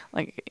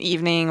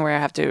evening where I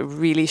have to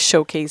really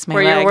showcase my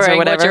legs or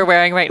whatever. What you're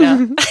wearing right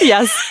now.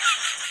 Yes.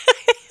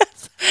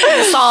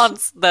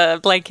 Sans the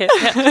blanket.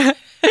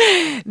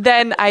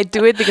 Then I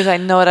do it because I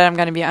know that I'm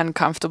going to be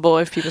uncomfortable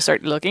if people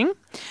start looking.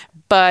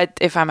 But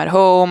if I'm at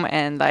home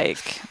and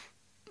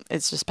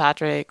it's just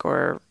Patrick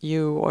or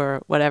you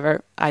or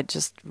whatever, I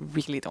just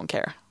really don't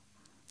care.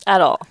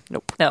 At all?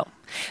 Nope. No.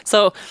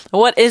 So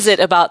what is it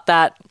about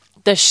that,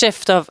 the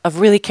shift of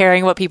really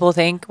caring what people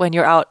think when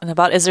you're out and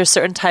about? Is there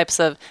certain types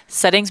of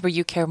settings where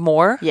you care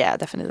more? Yeah,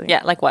 definitely.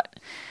 Yeah, like what?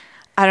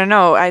 I don't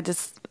know.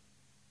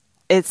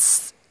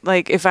 It's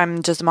like if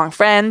I'm just among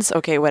friends,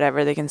 okay,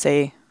 whatever, they can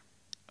say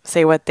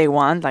what they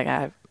want.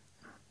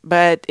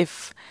 But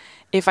if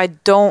I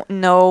don't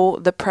know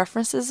the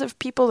preferences of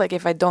people, like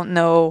if I don't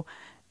know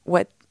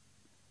what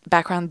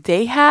background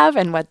they have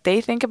and what they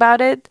think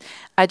about it.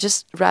 I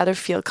just rather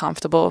feel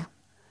comfortable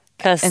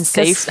and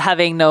safe.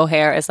 Having no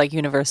hair is like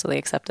universally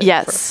accepted.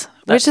 Yes,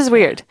 which is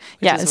weird.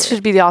 It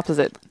should be the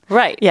opposite.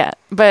 Right. Yeah,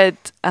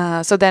 but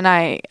so then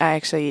I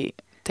actually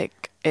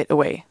take it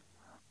away.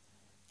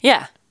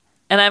 Yeah,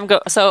 and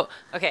So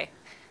okay,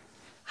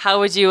 how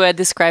would you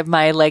describe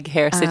my leg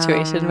hair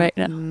situation right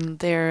now?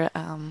 They're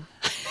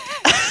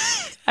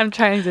I'm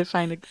trying to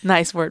find a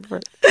nice word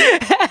for it.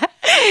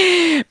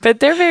 But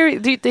they're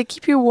they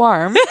keep you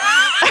warm.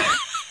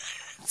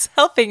 It's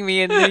helping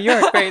me in New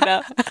York right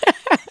now.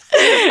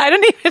 I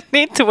don't even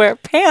need to wear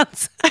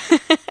pants.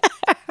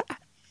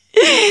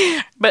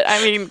 But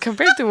I mean,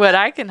 compared to what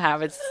I can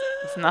have, it's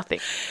nothing.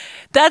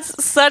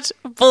 That's such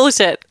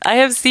bullshit. I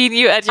have seen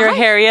you at your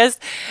hairiest.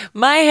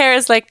 My hair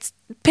is like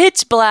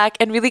pitch black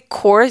and really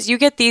coarse. You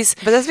get these...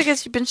 But that's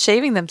because you've been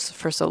shaving them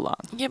for so long.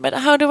 Yeah, but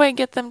how do I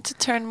get them to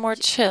turn more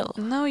chill?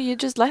 No, you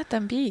just let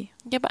them be.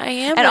 Yeah, but I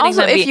am. And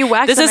also, if you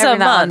wax them every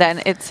now and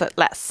then, it's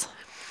less.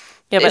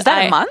 Yeah, but is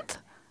that a month?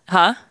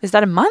 Huh? Is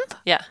that a month?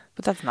 Yeah.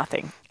 But that's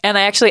nothing. And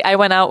I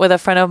went out with a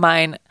friend of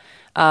mine,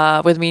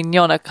 with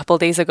Mignon a couple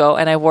days ago,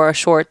 and I wore a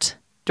short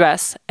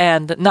dress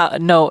and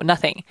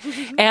nothing.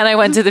 And I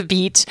went to the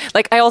beach.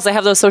 Like, I also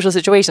have those social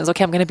situations.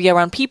 Okay, I'm going to be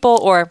around people,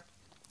 or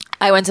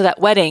I went to that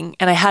wedding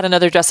and I had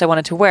another dress I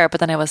wanted to wear, but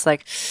then I was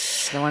like,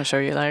 I don't want to show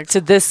you legs. To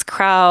this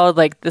crowd,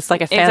 like this,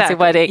 like a fancy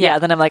wedding. Yeah.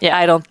 Then I'm like,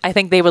 I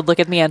think they would look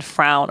at me and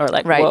frown or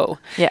like, whoa.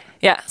 Yeah.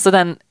 Yeah. So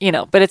then,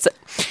 but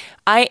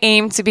I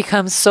aim to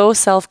become so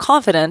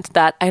self-confident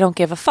that I don't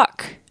give a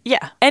fuck.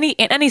 Yeah. In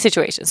any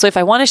situation. So if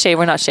I want to shave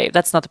or not shave,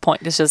 that's not the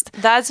point. It's just...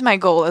 That's my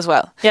goal as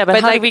well. Yeah,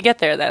 but how do we get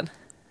there then?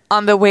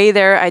 On the way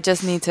there, I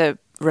just need to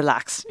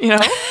relax, But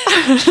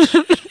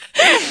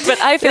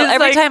I feel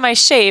every time I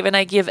shave and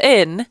I give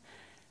in,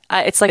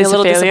 it's like a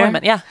little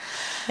disappointment. Yeah.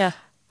 Yeah.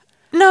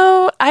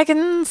 No, I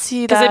can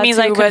see that. Because it means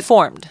I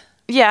conformed.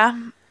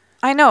 Yeah,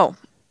 I know.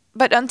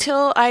 But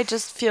until I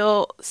just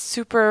feel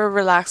super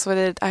relaxed with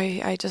it,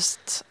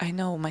 I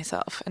know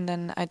myself. And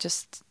then I'm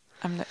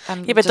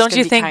yeah, but don't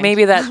you think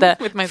maybe that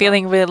the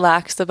feeling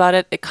relaxed about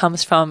it, it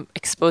comes from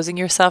exposing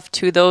yourself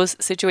to those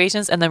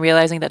situations and then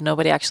realizing that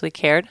nobody actually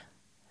cared?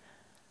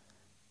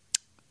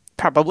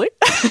 Probably.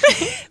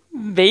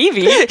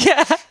 Maybe.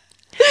 Yeah.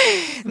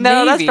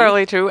 No, that's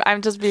probably true.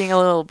 I'm just being a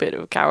little bit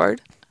of a coward.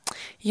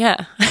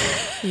 Yeah.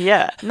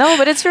 Yeah. No,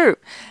 but it's true.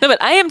 No,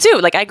 but I am too.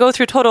 Like, I go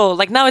through total,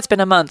 like, now it's been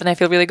a month and I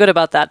feel really good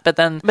about that.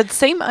 But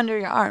same under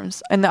your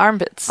arms and the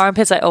armpits.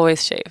 Armpits, I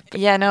always shave.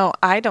 Yeah, no,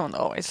 I don't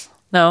always.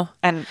 No.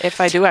 And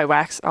if I do, I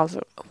wax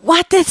also.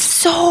 What? That's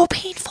so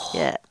painful.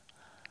 Yeah.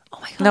 Oh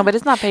my God. No, but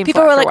it's not painful.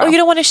 People were like, oh, you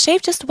don't want to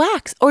shave? Just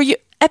wax. Or you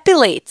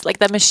epilate. Like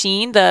that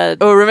machine,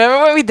 Oh,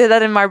 remember when we did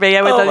that in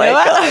Marbella with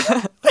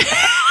Daniela?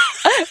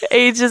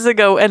 Ages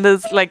ago, and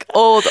this like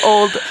old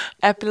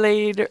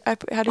epilator.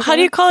 How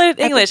do you call it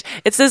in English?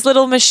 It's this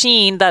little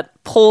machine that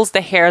pulls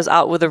the hairs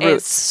out with the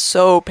roots. It's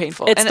so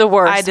painful. It's the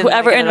worst.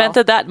 Whoever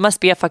invented that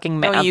must be a fucking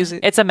man. Don't use it.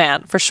 It's a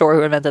man for sure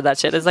who invented that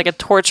shit. It's like a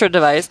torture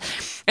device.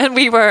 And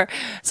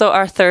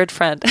our third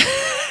friend.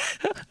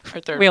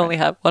 We only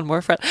have one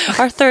more friend.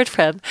 Our third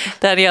friend,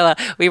 Daniela.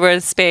 We were in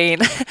Spain,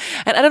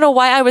 and I don't know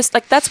why I was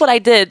like, that's what I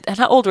did. And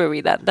how old were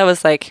we then? That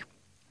was like,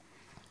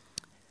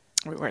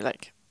 we were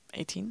like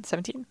 18,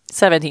 17?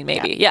 17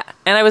 maybe, yeah.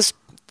 And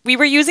we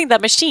were using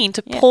that machine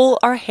to pull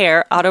our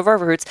hair out of our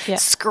roots,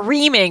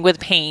 screaming with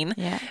pain.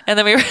 Yeah. And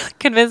then we were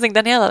convincing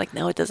Daniela, like,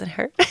 no, it doesn't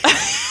hurt.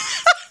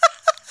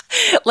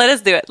 Let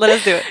us do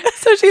it.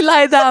 So she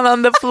lied down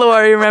on the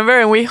floor, remember?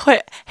 And we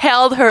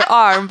held her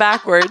arm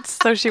backwards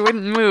so she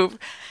wouldn't move.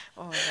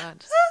 Oh my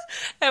God.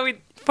 And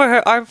for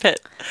her armpit.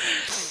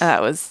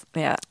 That was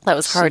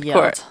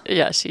hardcore.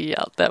 Yeah, she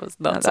yelled. That was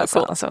not so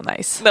cool. Not so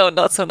nice. No,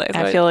 not so nice.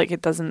 I feel like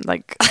it doesn't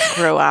like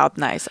grow out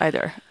nice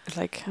either. It's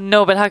like,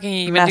 no, but how can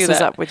you even do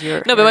that? Up with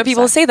your but when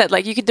people say that,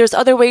 like, there's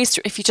other ways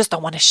if you just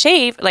don't want to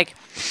shave. Like,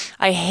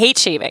 I hate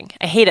shaving.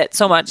 I hate it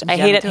so much. I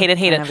hate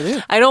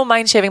it. I don't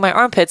mind shaving my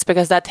armpits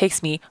because that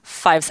takes me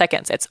 5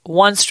 seconds. It's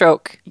one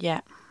stroke.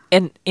 Yeah.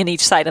 In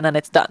each side, and then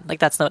it's done. Like,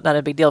 that's not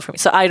a big deal for me.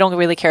 So I don't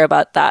really care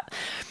about that.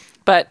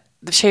 But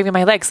shaving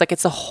my legs, like,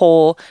 it's a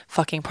whole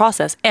fucking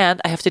process, and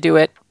I have to do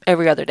it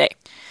every other day.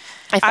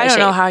 I don't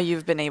know how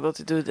you've been able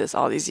to do this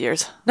all these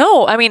years.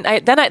 No, I mean,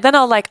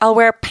 I'll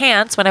wear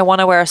pants when I want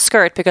to wear a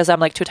skirt because I'm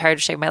like too tired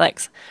to shave my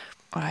legs.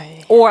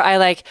 Or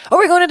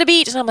we're going to the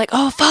beach, and I'm like,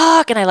 oh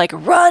fuck, and I like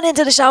run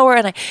into the shower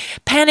and I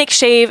panic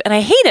shave, and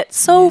I hate it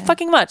so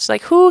fucking much.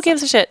 Like, who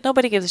gives a shit?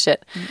 Nobody gives a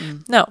shit.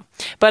 Mm-mm. No,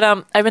 but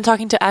I've been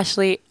talking to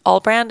Ashley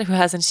Allbrand, who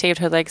hasn't shaved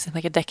her legs in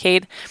like a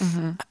decade,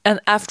 and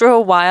after a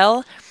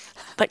while,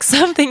 like,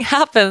 something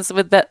happens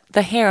with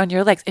the hair on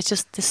your legs. It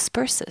just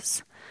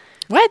disperses.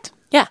 What?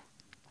 Yeah.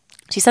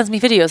 She sends me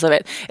videos of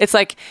it. It's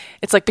like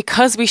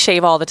because we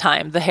shave all the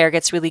time, the hair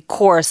gets really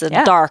coarse and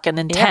dark and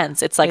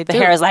intense. It's like the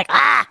hair is like,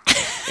 ah!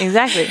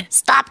 Exactly.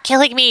 Stop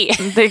killing me.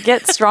 They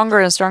get stronger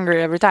and stronger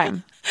every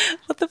time.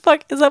 What the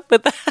fuck is up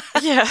with that?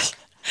 Yeah.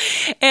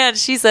 And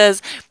she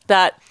says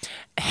that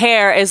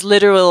hair is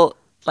literal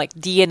like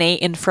DNA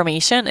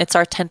information. It's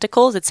our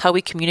tentacles. It's how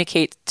we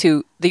communicate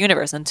to the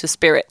universe and to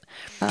spirit.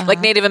 Like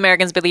Native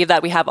Americans believe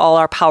that we have all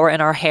our power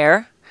in our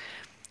hair.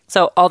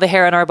 So all the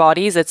hair in our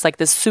bodies, it's like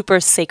this super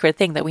sacred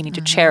thing that we need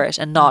to cherish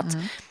and not,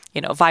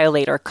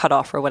 violate or cut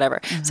off or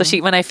whatever. So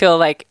when I feel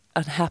like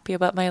unhappy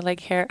about my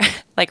like hair,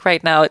 like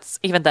right now,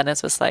 even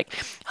Dennis was like,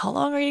 how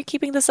long are you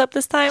keeping this up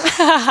this time?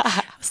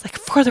 I was like,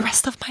 for the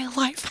rest of my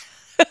life.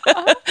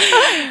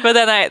 But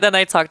then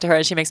I talk to her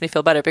and she makes me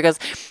feel better because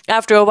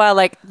after a while,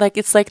 like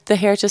it's like the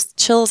hair just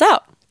chills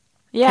out.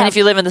 Yeah. And if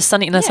you live in a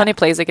sunny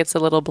place, it gets a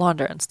little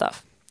blonder and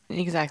stuff.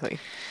 Exactly.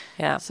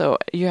 Yeah. So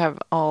you have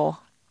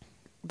all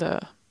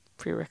the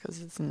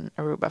prerequisites in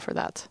Aruba for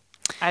that.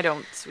 I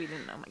don't.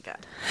 Sweden. Oh my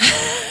god.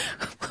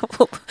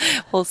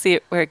 We'll see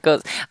where it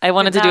goes. I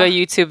wanted to do a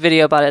YouTube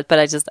video about it, but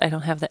I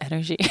don't have the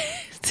energy.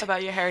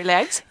 About your hairy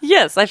legs?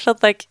 Yes, I feel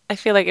like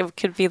it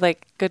could be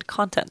like good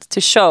content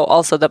to show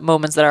also the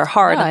moments that are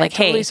hard and like,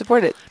 I totally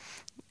support it.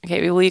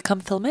 Okay, will you come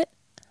film it?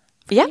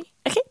 Yeah. Me?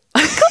 Okay.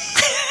 Cool.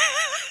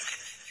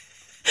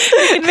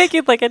 We can make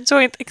it like a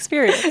joint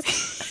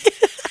experience.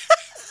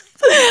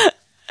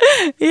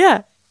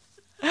 Yeah.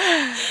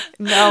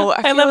 No,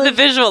 I love the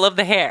visual of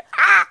the hair.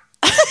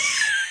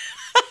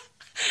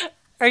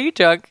 Are you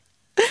drunk?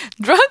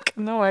 Drunk?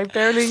 No, I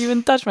barely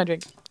even touched my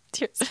drink.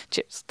 Cheers.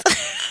 Cheers.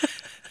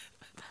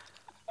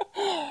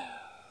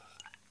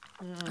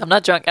 I'm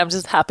not drunk. I'm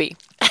just happy.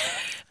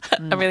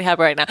 I'm really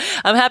happy right now.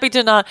 I'm happy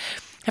to not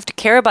have to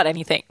care about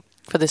anything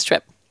for this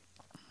trip.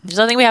 There's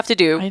nothing we have to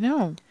do. I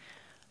know.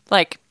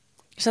 Like,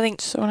 there's nothing.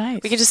 So nice.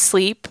 We can just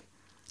sleep.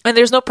 And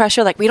there's no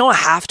pressure. Like, we don't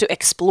have to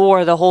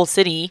explore the whole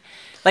city.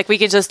 Like, we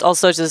can just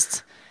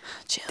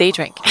chill. Day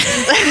drink.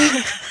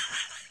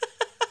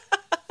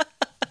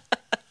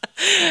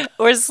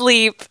 Or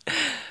sleep.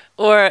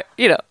 Or,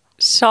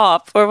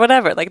 shop or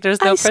whatever. Like,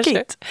 there's no pressure.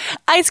 Skate.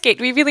 Ice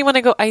skate. We really want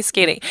to go ice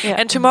skating. Yeah.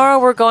 And tomorrow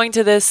we're going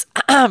to this.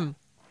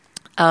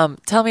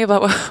 Tell me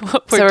about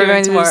what we're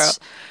doing tomorrow. To this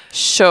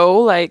show,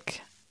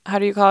 like, how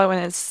do you call it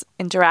when it's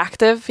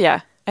interactive?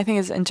 Yeah, I think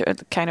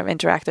it's kind of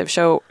interactive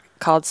show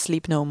called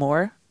Sleep No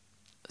More.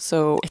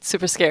 So it's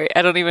super scary.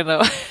 I don't even know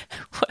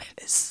what.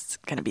 It's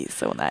gonna be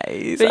so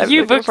nice. But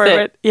you booked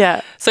it.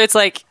 Yeah. So it's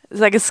like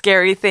a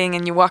scary thing,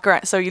 and you walk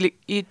around. So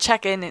you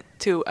check in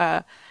to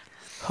a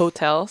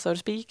hotel, so to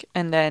speak,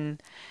 and then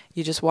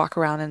you just walk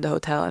around in the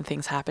hotel, and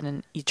things happen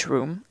in each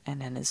room, and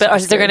then it's. But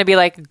is there going to be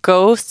like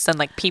ghosts and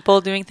like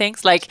people doing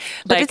things like?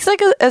 But it's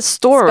like a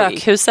story.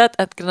 Spökhuset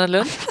at Gröna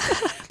Lund.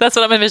 That's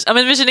what I'm envisioning. I'm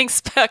envisioning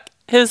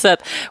Spökhuset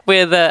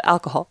with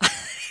alcohol.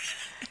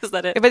 Is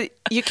that it? But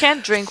you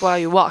can't drink while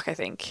you walk, I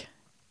think.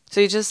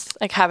 So you just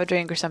like have a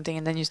drink or something,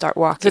 and then you start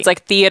walking. So it's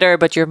like theater,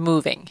 but you're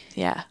moving.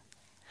 Yeah.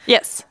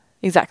 Yes,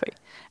 exactly.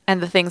 And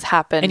the things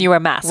happen. And you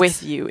wear masks.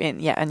 With you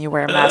and you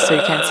wear a mask so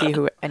you can't see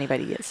who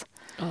anybody is.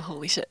 Oh,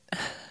 holy shit.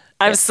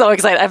 I'm so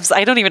excited.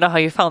 I don't even know how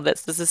you found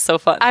this. This is so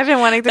fun. I've been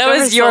wanting to That go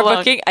was for your so long.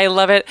 booking. I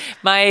love it.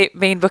 My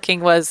main booking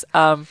was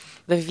the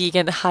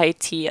vegan high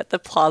tea at the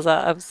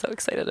plaza. I'm so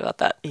excited about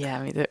that.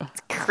 Yeah, me too.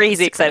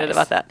 Crazy excited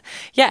about that.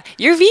 Yeah,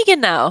 you're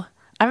vegan now.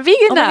 I'm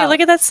vegan now. My God, look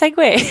at that segue.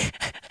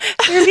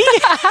 You're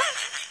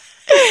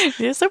vegan.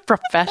 You're so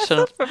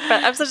professional.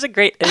 I'm such a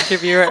great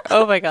interviewer.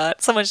 Oh my God.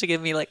 Someone should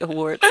give me like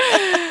awards.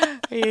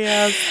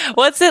 Yes.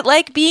 What's it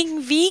like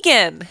being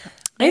vegan?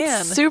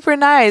 It's super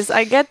nice.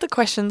 I get the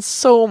question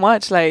so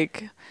much,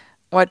 like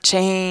what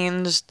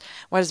changed,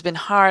 what has been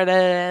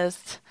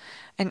hardest,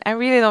 and I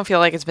really don't feel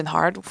like it's been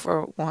hard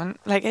for one.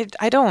 Like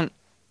I don't.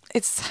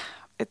 It's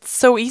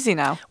so easy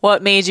now.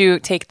 What made you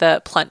take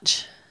the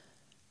plunge?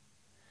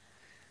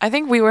 I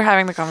think we were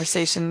having the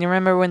conversation. You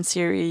remember when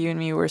Siri, you and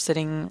me were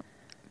sitting,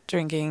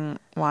 drinking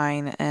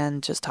wine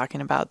and just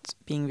talking about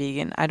being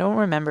vegan? I don't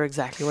remember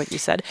exactly what you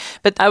said,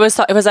 but it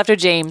was after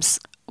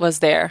James was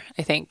there,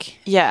 I think.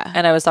 Yeah.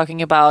 And we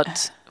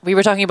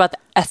were talking about the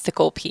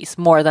ethical piece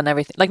more than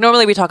everything. Like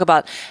normally we talk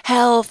about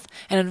health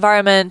and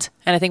environment,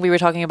 and I think we were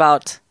talking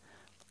about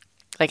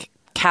like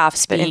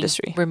calves being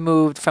industry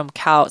removed from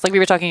cows. Like we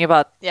were talking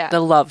about the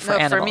love for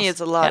animals. For me,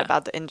 it's a lot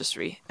about the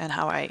industry and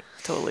how I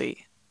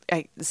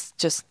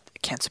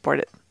can't support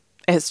it.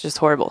 It's just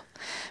horrible.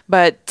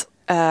 But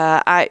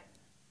I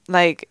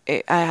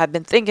had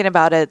been thinking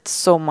about it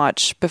so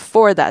much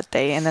before that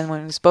day, and then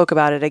when we spoke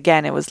about it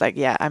again, it was like,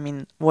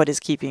 what is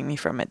keeping me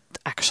from it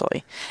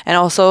actually? And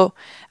also,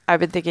 I've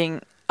been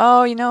thinking,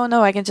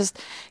 no, I can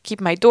just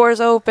keep my doors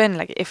open.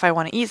 Like if I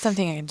want to eat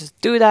something, I can just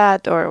do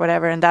that or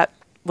whatever, and that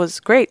was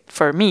great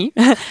for me.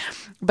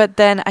 But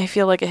then I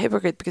feel like a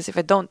hypocrite because if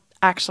I don't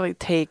actually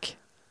take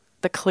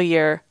the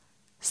clear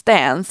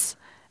stance,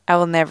 I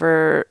will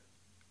never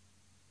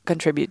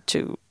contribute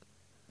to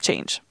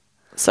change.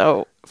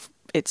 So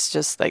it's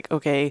just like,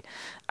 okay,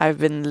 I've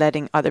been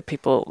letting other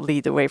people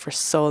lead the way for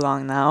so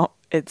long now.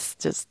 It's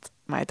just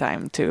my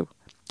time to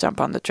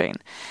jump on the train.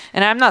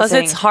 And I'm not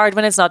saying... it's hard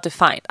when it's not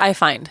defined. I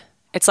find.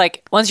 It's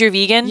like, once you're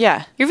vegan,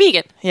 you're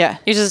vegan. Yeah.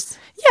 You just...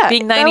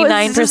 being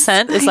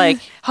 99% is like...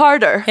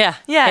 harder. Yeah.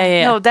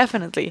 No,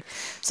 definitely.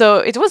 So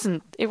it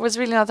was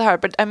really not that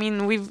hard. But I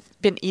mean, we've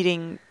been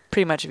eating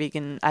pretty much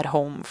vegan at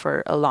home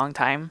for a long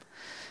time.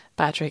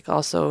 Patrick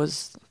also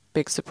was a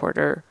big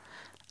supporter.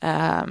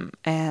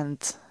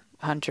 And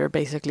Hunter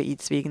basically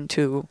eats vegan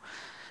too,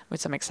 with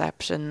some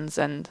exceptions.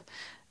 And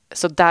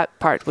so that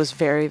part was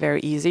very, very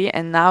easy.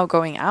 And now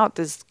going out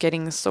is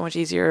getting so much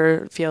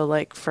easier. I feel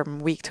like from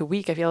week to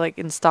week. I feel like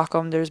in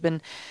Stockholm, there's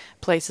been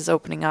places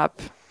opening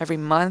up every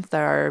month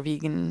that are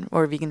vegan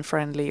or vegan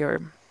friendly,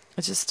 or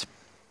it's just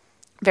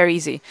very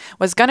easy.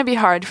 What's going to be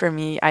hard for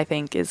me, I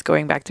think, is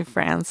going back to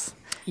France,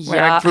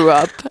 where I grew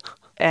up.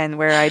 And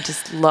where I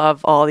just love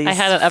all these. I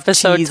had an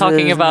episode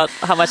talking about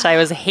how much I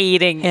was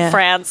hating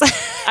France.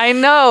 I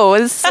know.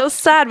 It's so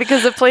sad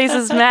because the place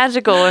is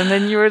magical, and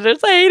then you were just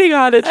hating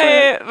on it.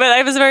 But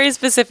I was very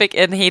specific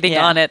in hating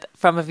on it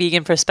from a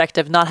vegan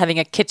perspective, not having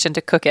a kitchen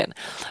to cook in.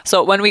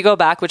 So when we go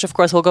back, which of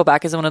course we'll go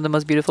back, is one of the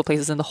most beautiful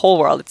places in the whole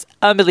world. It's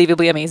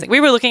unbelievably amazing.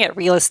 We were looking at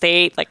real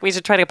estate. Like, we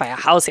should try to buy a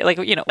house here. Like,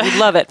 we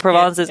love it.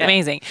 Provence is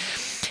amazing.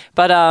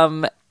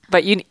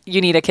 But you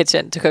need a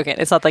kitchen to cook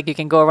in. It's not like you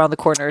can go around the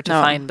corner to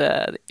find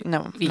a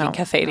vegan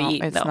cafe to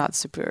eat. It's not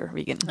super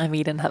vegan. And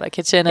we didn't have a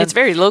kitchen. It's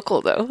very local,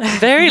 though.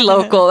 Very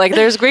local. Like,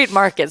 there's great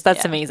markets.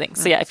 That's amazing.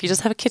 So if you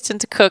just have a kitchen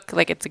to cook,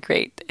 like, it's a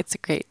great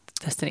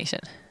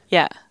destination.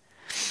 Yeah.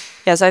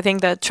 Yes, I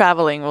think that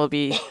traveling will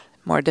be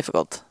more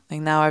difficult.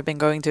 Like, now I've been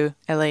going to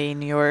LA,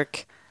 New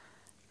York.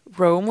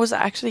 Rome was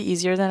actually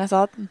easier than I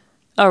thought.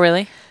 Oh,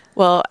 really?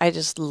 Well, I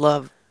just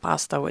love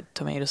pasta with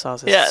tomato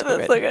sauce. That's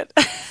so good.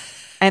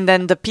 And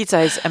then the pizza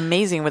is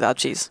amazing without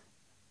cheese.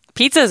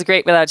 Pizza is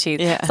great without cheese.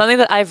 Yeah. Something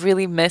that I've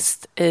really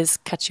missed is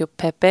cacio e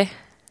pepe.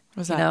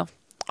 What's that?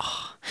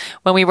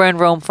 When we were in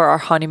Rome for our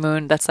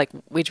honeymoon, that's like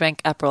we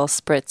drank Aperol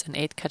Spritz and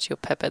ate cacio e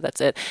pepe. That's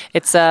it.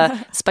 It's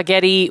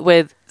spaghetti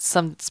with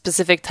some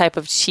specific type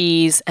of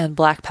cheese and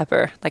black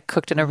pepper, like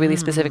cooked in a really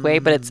specific way.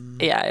 But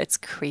it's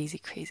crazy,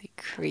 crazy,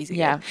 crazy.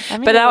 Yeah. Good. I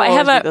mean, but now I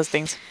have those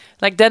things.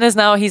 Like Dennis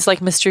now, he's like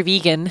Mr.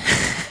 Vegan.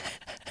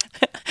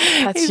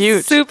 That's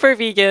huge. Super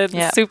vegan,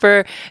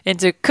 super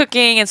into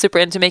cooking and super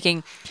into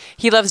making.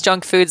 He loves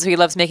junk food, so he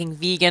loves making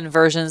vegan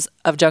versions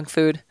of junk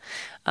food.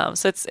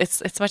 So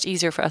it's much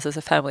easier for us as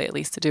a family, at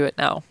least, to do it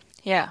now.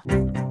 Yeah.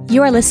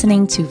 You are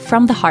listening to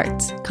From the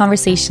Heart,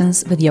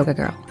 Conversations with Yoga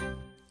Girl.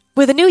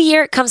 With a new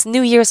year comes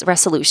New Year's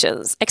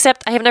resolutions,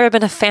 except I have never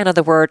been a fan of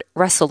the word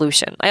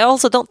resolution. I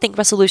also don't think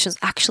resolutions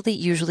actually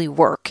usually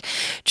work.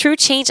 True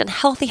change and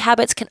healthy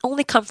habits can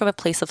only come from a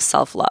place of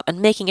self-love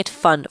and making it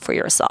fun for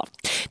yourself.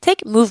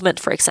 Take movement,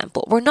 for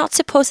example. We're not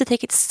supposed to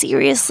take it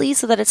seriously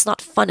so that it's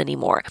not fun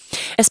anymore,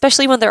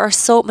 especially when there are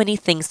so many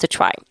things to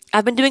try.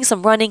 I've been doing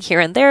some running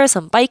here and there,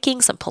 some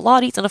biking, some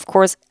Pilates, and of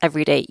course,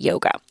 everyday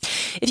yoga.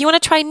 If you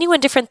want to try new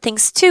and different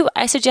things too,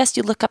 I suggest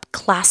you look up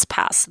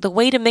ClassPass, the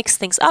way to mix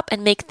things up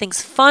and make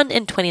things fun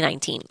in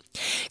 2019.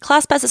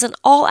 ClassPass is an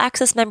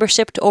all-access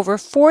membership to over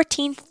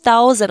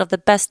 14,000 of the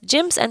best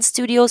gyms and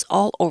studios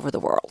all over the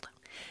world.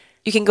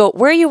 You can go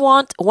where you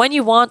want, when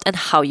you want, and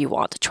how you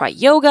want. Try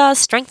yoga,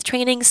 strength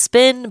training,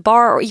 spin,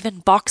 bar, or even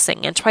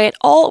boxing, and try it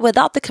all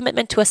without the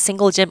commitment to a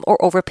single gym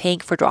or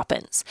overpaying for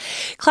drop-ins.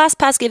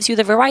 ClassPass gives you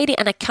the variety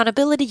and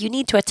accountability you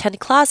need to attend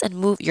class and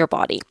move your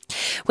body.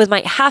 With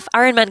my half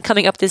Ironman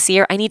coming up this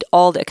year, I need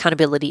all the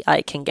accountability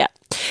I can get.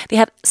 They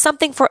have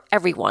something for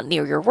everyone,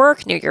 near your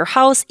work, near your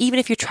house, even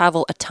if you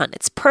travel a ton.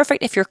 It's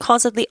perfect if you're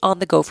constantly on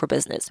the go for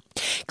business.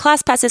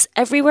 ClassPass is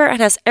everywhere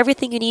and has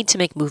everything you need to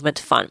make movement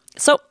fun.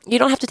 So you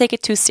don't have to take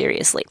it too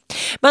seriously.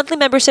 Monthly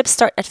memberships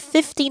start at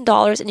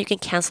 $15 and you can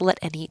cancel at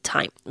any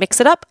time.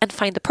 Mix it up and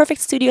find the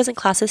perfect studios and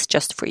classes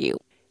just for you.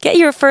 Get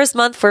your first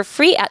month for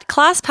free at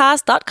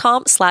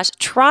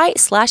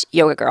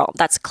classpass.com/try/yogagirl.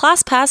 That's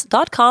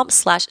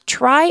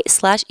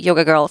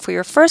classpass.com/try/yogagirl for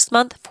your first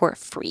month for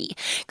free.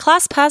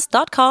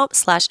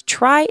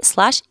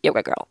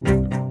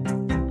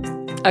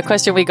 classpass.com/try/yogagirl. A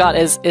question we got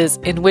is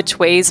in which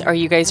ways are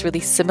you guys really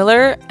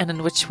similar and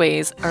in which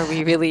ways are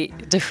we really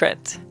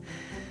different?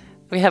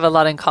 We have a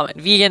lot in common.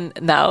 Vegan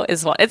now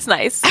is one. It's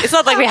nice. It's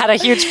not like we had a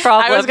huge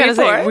problem. I was going to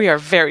before. say we are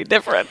very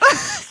different.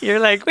 You're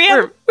like we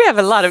have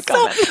a lot of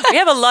common. We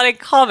have a lot in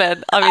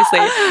common. Obviously,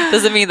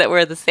 doesn't mean that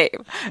we're the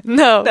same.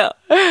 No,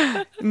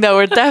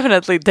 we're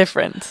definitely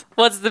different.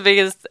 What's the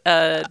biggest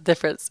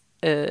difference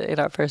in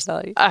our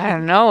personality? I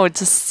don't know.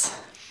 Just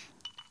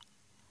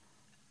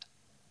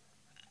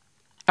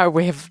our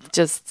way of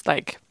just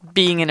like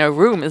being in a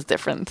room is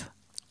different.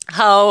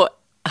 How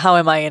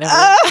am I in a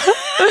room?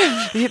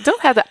 You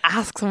don't have to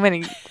ask so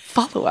many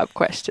follow-up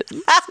questions.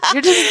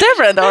 You're just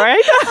different, all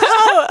right?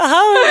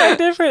 How am I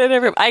different in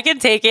a room? I can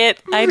take it.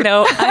 I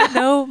know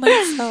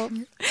myself.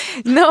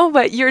 No,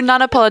 but you're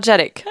not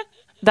apologetic.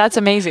 That's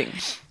amazing.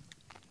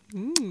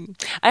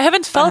 I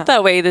haven't felt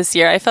that way this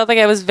year. I felt like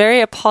I was very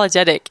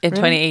apologetic in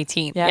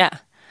 2018. Yeah.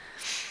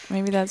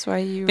 Maybe that's why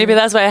you. Maybe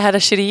that's why I had a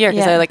shitty year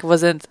because I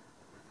wasn't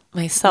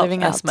myself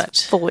living as out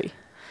much fully.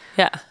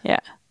 Yeah.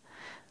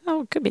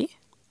 Oh, it could be.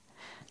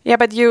 Yeah,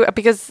 but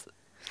because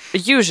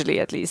usually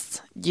at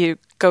least you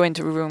go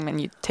into a room and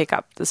you take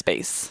up the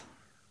space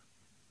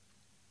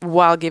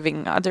while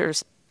giving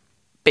others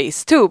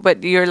space too,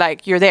 but you're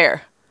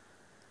there.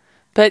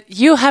 But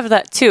you have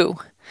that too.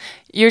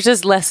 You're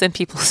just less in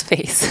people's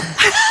face.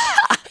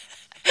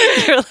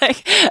 You're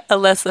like a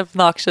less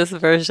obnoxious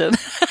version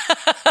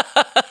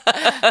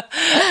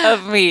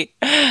of me.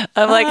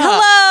 I'm like,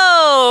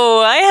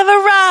 hello, I have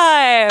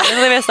arrived. And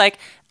Olivia's like,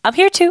 I'm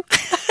here too.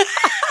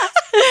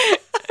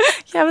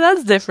 Yeah, but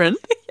that's different.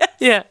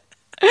 Yeah.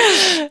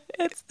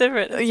 It's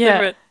different. It's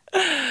different.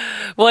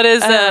 What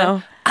is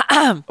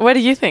what do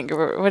you think?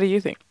 What do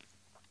you think?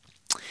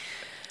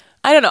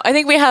 I don't know. I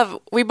think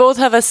we both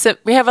have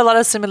we have a lot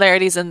of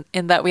similarities in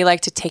that we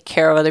like to take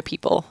care of other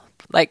people.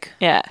 Like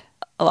a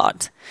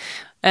lot.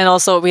 And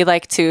also we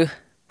like to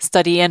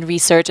study and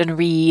research and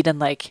read and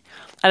like,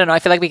 I don't know, I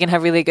feel like we can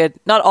have really good,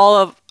 not all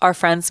of our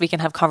friends, we can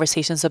have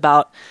conversations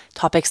about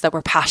topics that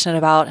we're passionate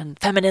about and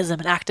feminism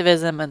and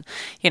activism. And,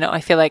 you know,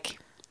 I feel like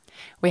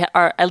we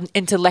are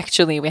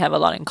intellectually, we have a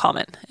lot in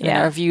common in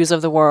our views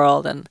of the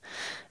world and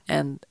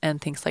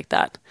things like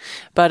that.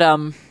 But,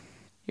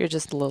 you're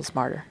just a little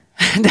smarter.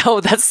 No,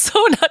 that's so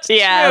not true.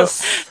 Yes.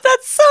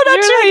 That's so not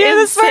You're true. like You're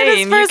the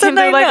insane. smartest person You can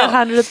do I like know.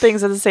 100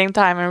 things at the same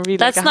time and read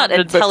That's like not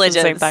 100 books at the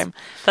intelligence. same time.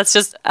 That's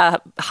just a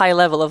high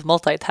level of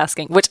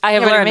multitasking, which I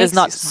have Yeah, but it learned is makes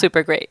not you smart.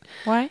 super great.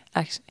 Why?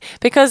 Actually,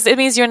 because it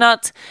means you're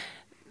not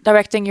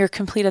directing your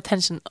complete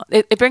attention.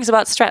 It brings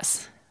about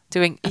stress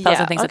doing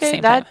 1,000 things at the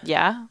same time.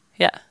 Yeah.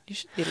 Yeah, You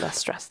should be less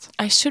stressed.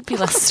 I should be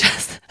less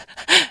stressed.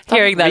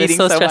 Hearing that is reading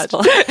so so much.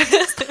 stressful.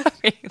 Stop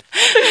reading.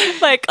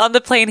 Like on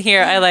the plane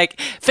here, I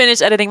like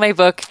finished editing my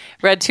book,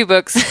 read 2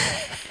 books,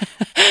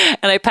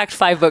 and I packed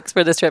 5 books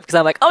for this trip because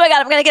I'm like, oh my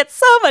God, I'm gonna get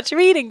so much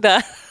reading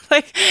done.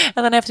 Like,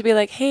 and then I have to be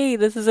like, hey,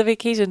 this is a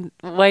vacation.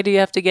 Why do you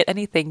have to get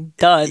anything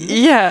done?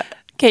 Yeah.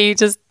 Can you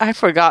just I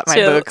forgot my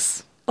chill?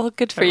 books. Oh,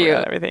 good for I you.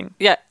 forgot everything.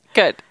 Yeah,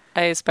 good.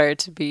 I aspire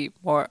to be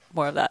more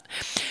of that.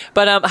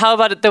 But how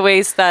about the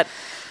ways that?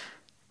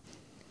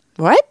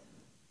 What?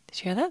 Did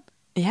you hear that?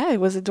 Yeah, it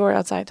was a door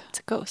outside. It's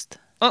a ghost.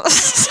 What?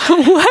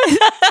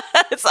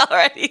 It's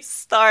already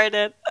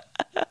started.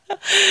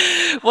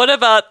 What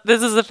about,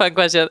 this is a fun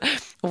question.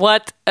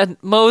 What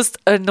most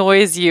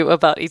annoys you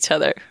about each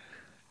other?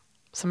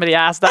 Somebody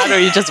asked that, or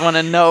you just want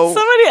to know?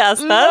 Somebody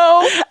asked that.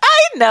 No.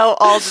 I know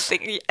all the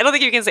things. I don't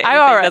think you can say anything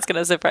alright. that's going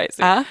to surprise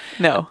you. Huh?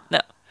 No. No.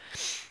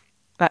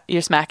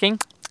 You're smacking?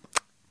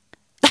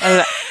 What is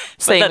that?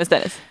 Same as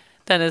Dennis.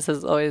 Dennis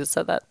has always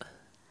said that.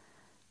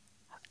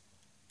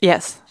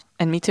 Yes.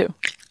 And me too.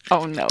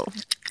 Oh, no.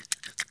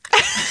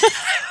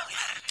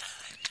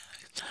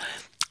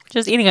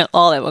 Just eating an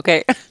olive,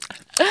 okay?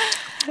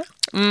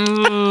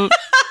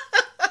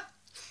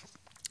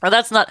 Well,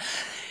 that's not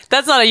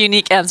a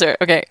unique answer.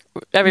 Okay.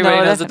 Everybody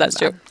No, knows that that's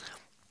true.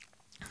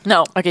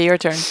 No. Okay, your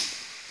turn.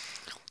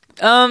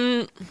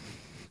 I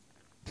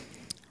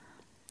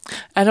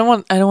don't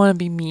want to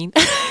be mean.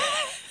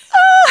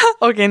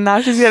 Okay,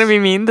 now she's going to be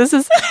mean. This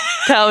is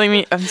telling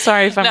me. I'm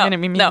sorry if I'm going to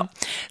be mean. No.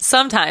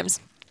 Sometimes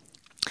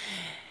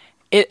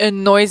it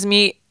annoys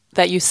me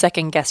that you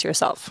second guess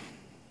yourself.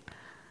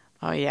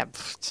 Oh, yeah.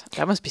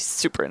 That must be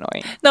super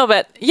annoying. No,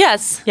 but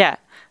yes. Yeah.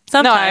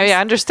 Sometimes. No, I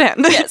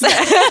understand. Yes.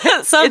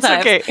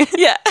 Sometimes. It's okay.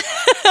 Yeah.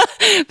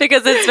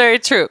 Because it's very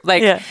true.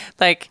 Like, Yeah.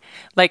 like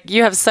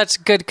you have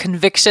such good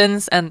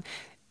convictions, and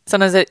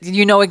sometimes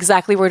you know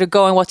exactly where to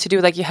go and what to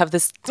do. Like you have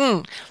this,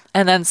 and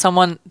then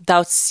someone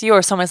doubts you,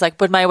 or someone's like,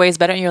 but my way is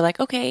better. And you're like,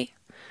 okay.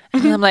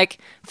 And I'm like,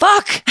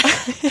 fuck,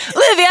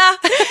 Olivia.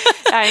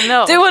 I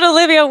know. Do what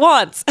Olivia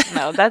wants.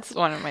 No, that's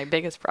one of my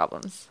biggest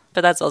problems.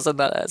 But that's also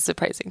not a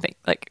surprising thing.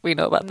 Like, we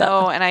know about that.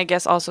 No, and I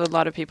guess also a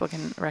lot of people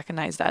can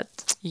recognize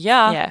that.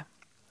 Yeah. Yeah.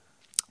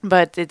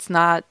 But it's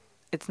not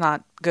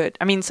good.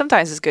 I mean,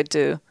 sometimes it's good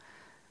to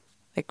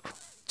like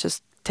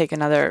just take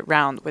another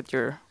round with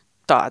your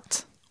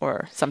thought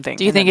or something.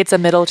 Do you think it's a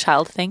middle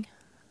child thing?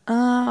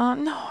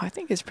 No, I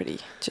think it's pretty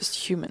just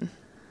human.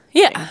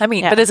 Yeah. I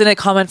mean, Yeah. but isn't it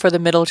common for the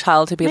middle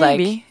child to be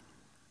Maybe.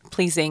 like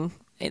pleasing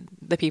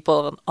the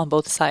people on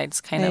both sides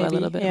kind of a Maybe,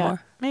 little bit yeah.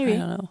 more? Maybe. I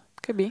don't know.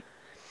 Could be.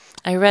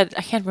 I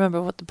can't remember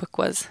what the book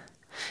was.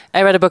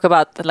 I read a book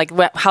about like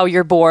how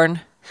you're born.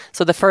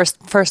 So the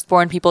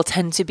firstborn people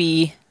tend to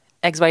be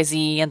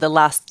XYZ, and the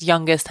last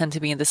youngest tend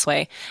to be in this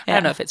way. I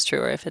don't know if it's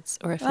true or if it's.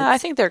 I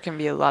think there can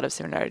be a lot of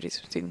similarities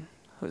between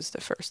who's the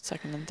first,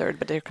 second, and third,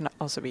 but there can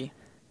also be.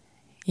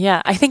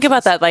 Yeah, I think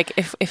about that. Like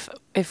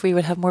if we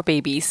would have more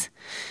babies,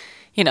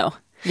 you know,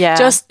 Yeah,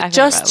 just I think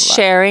about it a lot.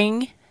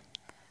 sharing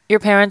your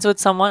parents with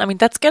someone. I mean,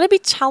 that's gonna be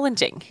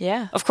challenging.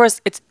 Yeah. Of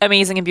course, it's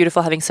amazing and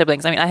beautiful having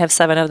siblings. I mean, I have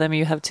 7 of them.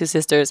 You have 2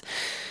 sisters.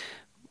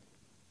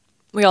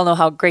 We all know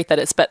how great that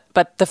is.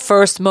 But the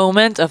first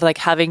moment of like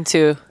having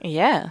to,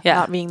 Yeah.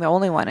 Not being the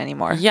only one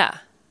anymore. yeah,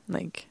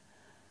 Like,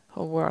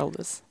 whole world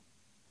is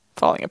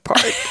falling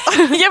apart.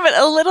 yeah, but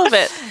a little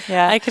bit.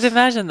 Yeah. I could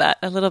imagine that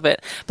a little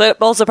bit, but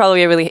also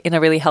probably in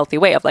a really healthy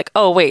way of like,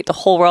 oh wait, the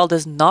whole world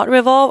does not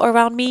revolve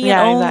around me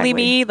Yeah, and only exactly.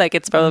 me. Like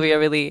it's probably a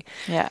really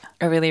Yeah.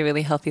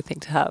 healthy thing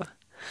to have.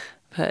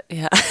 But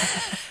yeah,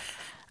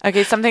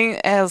 Okay, something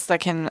else that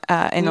can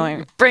annoy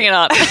me. bring it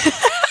on.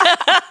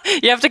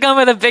 You have to come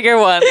with a bigger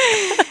one.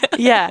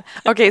 Yeah.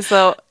 Okay,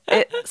 so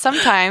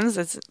sometimes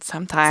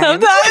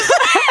Sometimes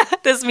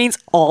this means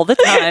all the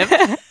time.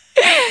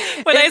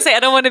 When I say I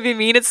don't want to be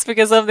mean, it's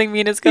because something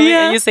mean is coming.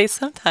 And you say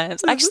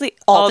sometimes. Actually,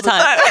 all the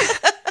time.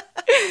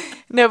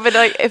 No, but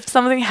like if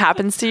something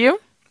happens to you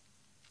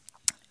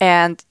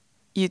and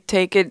you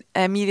take it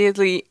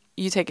immediately,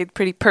 you take it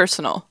pretty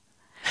personal.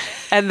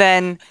 And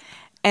then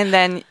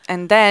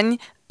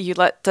you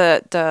let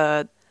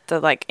the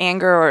like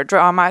anger or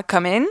drama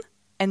come in.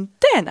 And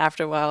then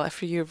after a while,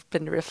 after you've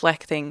been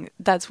reflecting,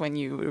 that's when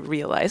you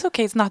realize,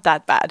 okay, it's not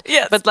that bad.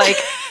 Yes. But like,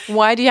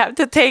 why do you have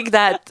to take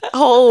that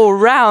whole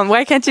round?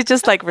 Why can't you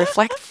just like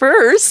reflect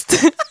first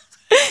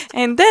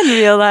and then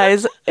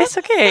realize it's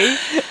okay?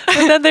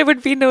 And then there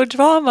would be no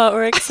drama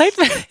or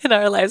excitement in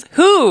our lives.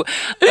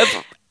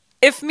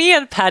 If me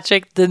and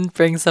Patrick didn't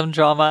bring some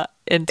drama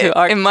into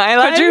our in my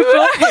life,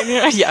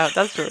 quadruple, yeah,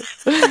 that's true.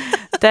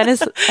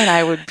 Dennis and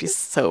I would be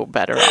so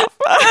better off.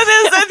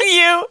 Dennis and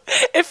you,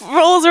 if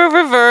roles were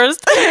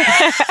reversed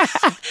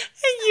and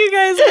you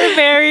guys were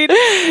married,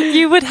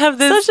 you would have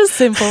this Such a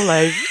simple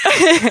life.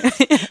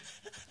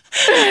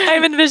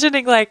 I'm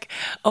envisioning like,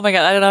 oh my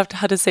God, I don't know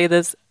how to say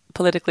this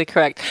politically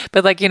correct,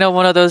 but like, you know,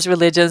 one of those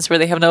religions where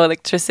they have no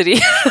electricity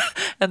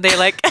and they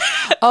like,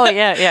 oh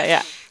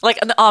yeah. Like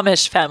an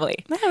Amish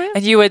family. Oh, really?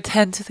 And you would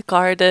tend to the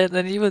garden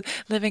and you would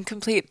live in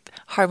complete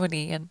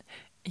harmony and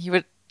you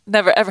would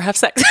never ever have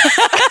sex.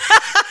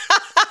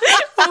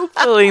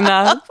 Hopefully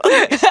not.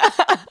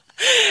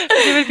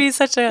 It would be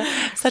such a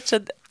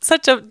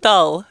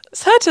dull, very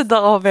such a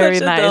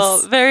nice,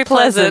 dull, very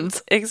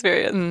pleasant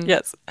experience.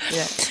 Yes.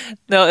 Yeah.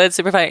 No, it's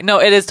super funny.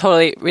 No, it is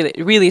totally, really,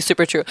 really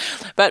super true.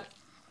 But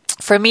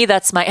for me,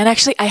 that's and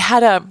actually I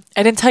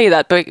didn't tell you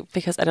that, but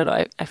because I don't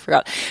know, I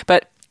forgot.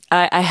 But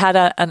I had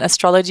an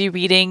astrology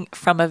reading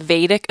from a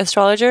Vedic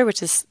astrologer,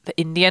 which is the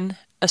Indian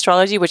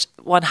astrology, which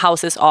one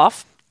house is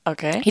off.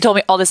 Okay. He told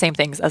me all the same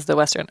things as the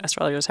Western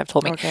astrologers have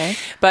told me. Okay.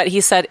 But he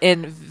said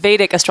in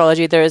Vedic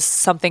astrology, there is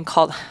something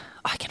called,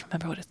 I can't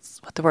remember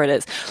what the word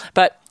is,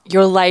 but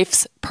your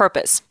life's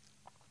purpose.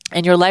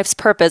 And your life's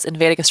purpose in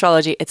Vedic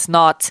astrology, it's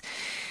not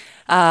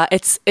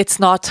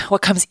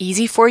what comes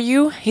easy for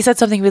you. He said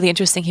something really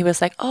interesting. He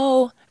was like,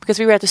 because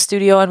we were at the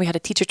studio and we had a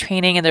teacher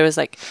training and there was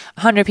like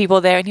 100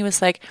 people there. And he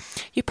was like,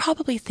 you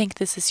probably think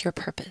this is your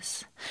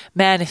purpose,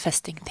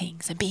 manifesting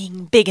things and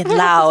being big and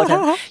loud.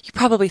 And you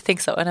probably think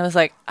so. And I was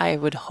like, I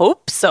would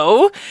hope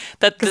so.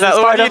 That this is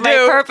part of my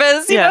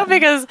purpose, you know,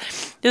 because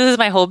this is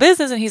my whole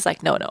business. And he's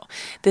like, no,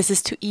 this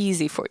is too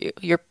easy for you.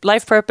 Your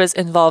life purpose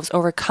involves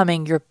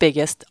overcoming your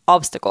biggest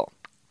obstacle.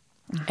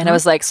 And I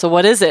was like, so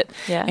what is it?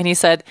 Yeah. And he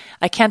said,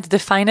 I can't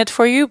define it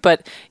for you,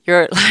 but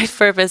your life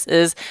purpose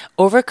is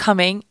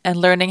overcoming and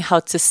learning how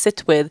to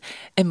sit with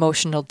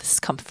emotional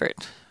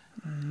discomfort.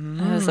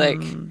 And I was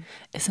like,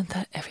 isn't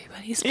that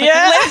everybody's fucking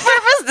life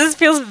purpose? This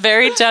feels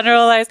very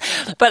generalized.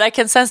 But I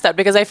can sense that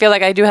because I feel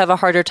like I do have a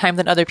harder time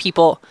than other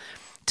people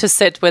to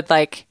sit with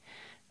like,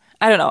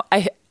 I don't know.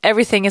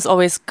 Everything is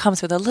always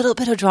comes with a little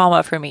bit of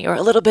drama for me or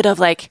a little bit of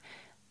like,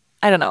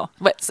 I don't know.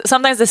 But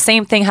sometimes the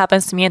same thing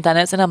happens to me and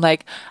Dennis, and I'm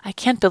like, I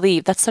can't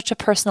believe that's such a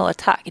personal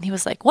attack. And he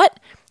was like, what?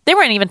 They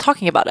weren't even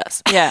talking about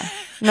us. Yeah.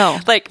 No.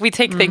 Like, we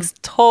take things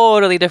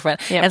totally different.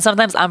 Yeah. And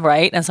sometimes I'm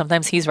right, and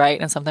sometimes he's right,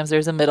 and sometimes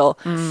there's a middle.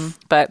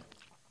 But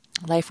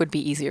life would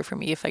be easier for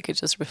me if I could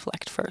just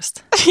reflect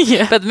first.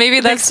 Yeah. But maybe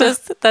that's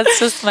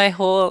just my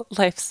whole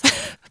life's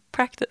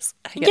practice,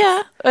 I guess.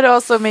 Yeah. But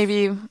also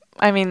maybe,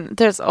 I mean,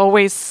 there's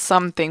always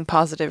something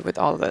positive with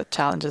all the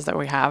challenges that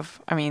we have.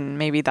 I mean,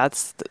 maybe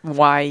that's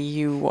why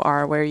you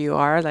are where you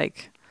are.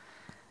 Like,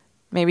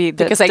 maybe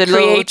because I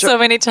create so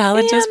many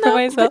challenges for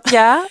myself.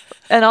 Yeah.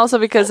 And also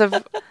because of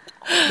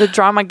the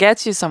drama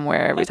gets you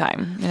somewhere every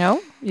time, you know?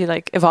 You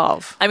like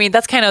evolve. I mean,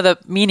 that's kind of the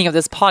meaning of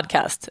this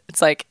podcast.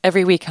 It's like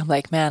every week I'm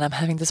like, man, I'm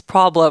having this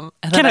problem.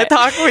 And Can I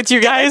talk with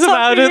you guys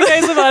about it?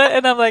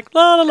 And I'm like,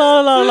 la la la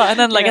la la. And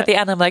then like at the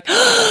end I'm like,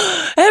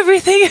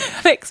 everything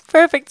makes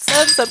perfect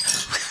sense. And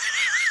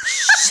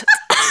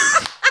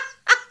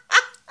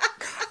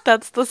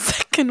That's the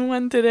second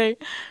one today.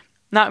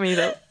 Not me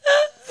though.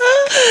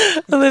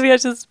 Olivia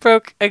just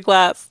broke a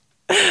glass.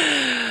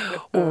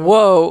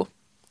 Whoa.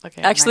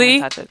 Okay. Actually,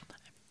 touch it.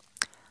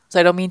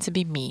 So I don't mean to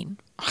be mean.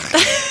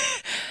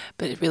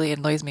 But it really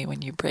annoys me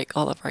when you break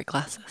all of our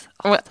glasses.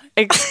 Well,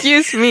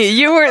 excuse me.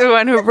 You were the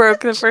one who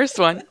broke the first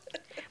one.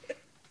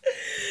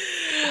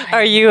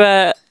 Are you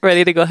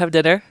ready to go have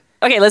dinner?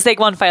 Okay, let's take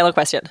one final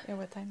question. Yeah,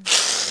 what time?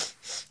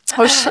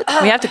 Oh shit.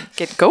 We have to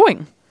get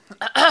going.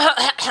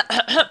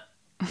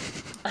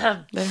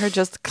 Let her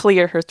just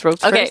clear her throat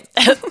first.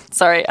 Okay.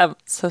 Sorry, I'm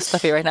so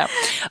stuffy right now.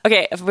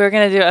 Okay, we're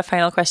going to do a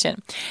final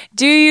question.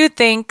 Do you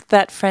think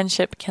that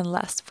friendship can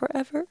last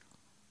forever?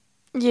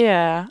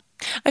 Yeah.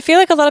 I feel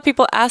like a lot of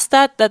people ask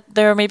that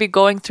they're maybe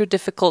going through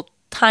difficult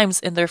times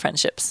in their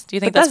friendships. Do you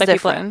think But that's why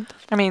different?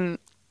 people... I mean,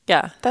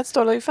 Yeah. that's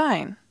totally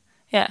fine.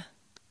 Yeah.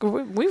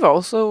 We've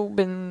also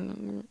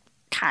been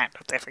kind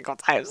of difficult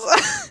times.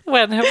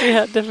 When have we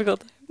had difficult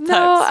times?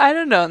 No, I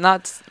don't know.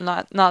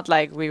 Not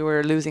like we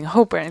were losing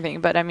hope or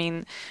anything. But I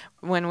mean,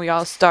 when we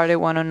all started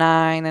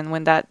 109 and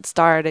when that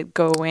started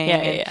going,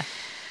 Yeah.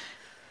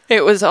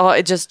 it was all.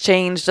 It just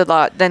changed a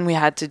lot. Then we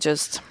had to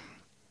just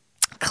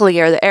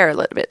clear the air a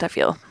little bit, I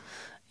feel.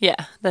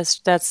 Yeah,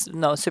 that's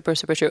no, super,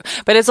 super true.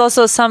 But it's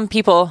also some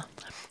people,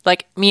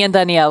 like me and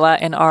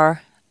Daniela in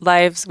our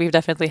lives, we've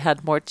definitely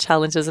had more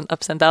challenges and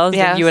ups and downs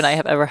than you and I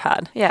have ever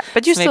had. Yeah,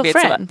 but you're still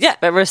friends. Yeah,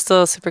 but we're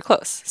still super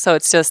close. So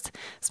it's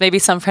maybe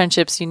some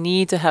friendships you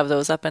need to have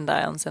those up and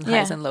downs and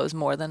highs and lows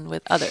more than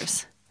with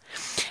others.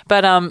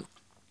 But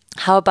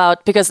how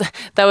about, because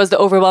that was the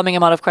overwhelming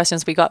amount of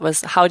questions we got,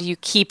 was how do you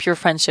keep your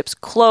friendships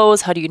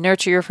close? How do you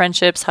nurture your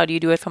friendships? How do you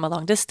do it from a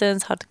long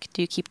distance? How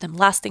do you keep them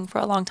lasting for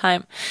a long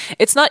time?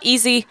 It's not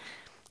easy.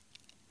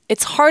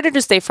 It's harder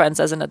to stay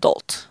friends as an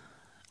adult,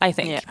 I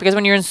think, because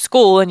when you're in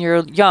school and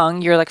you're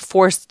young, you're like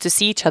forced to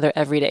see each other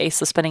every day.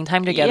 So spending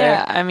time together.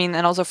 Yeah, I mean,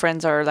 and also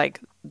friends are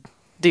like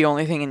the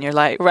only thing in your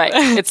life. Right.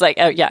 It's like,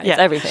 it's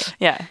everything.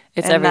 Yeah.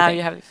 It's and everything. Now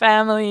you have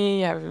family,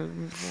 you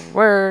have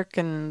work,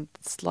 and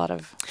it's a lot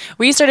of...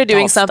 We started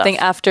doing something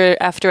stuff.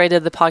 after I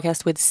did the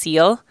podcast with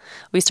Seal.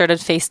 We started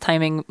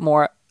FaceTiming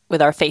more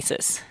with our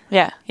faces.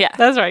 Yeah. Yeah.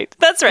 That's right.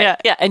 That's right.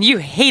 Yeah. And you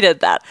hated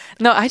that.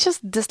 No, I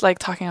just dislike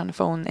talking on the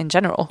phone in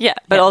general. Yeah.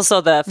 But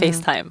also the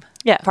FaceTime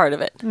part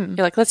of it. You're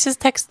like, let's just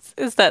text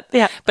instead.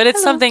 Yeah. But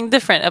it's something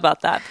different about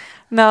that.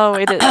 No,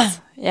 it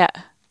is. Yeah.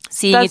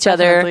 Seeing each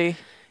other,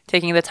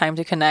 taking the time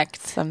to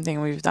connect.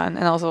 Something we've done.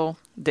 And also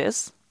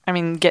this. I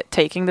mean,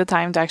 taking the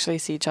time to actually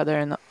see each other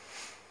and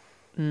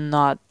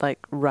not like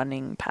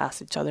running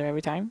past each other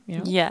every time, you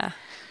know? Yeah.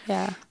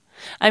 Yeah.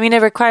 I mean,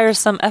 it requires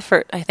some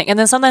effort, I think. And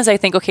then sometimes I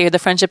think, okay, the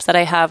friendships that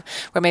I have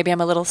where maybe I'm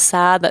a little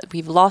sad that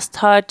we've lost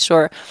touch,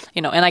 or,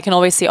 you know, and I can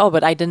always see,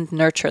 but I didn't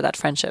nurture that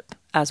friendship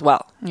as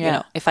well. Yeah. You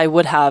know, if I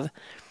would have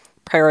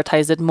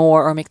prioritized it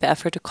more or make the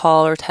effort to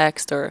call or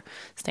text or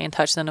stay in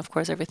touch, then of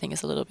course everything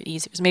is a little bit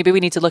easier. So maybe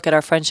we need to look at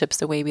our friendships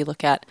the way we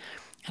look at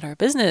our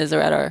business or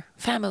at our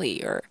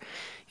family, or,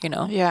 you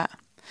know. Yeah.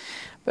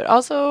 But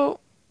also,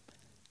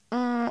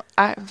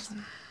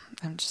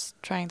 I'm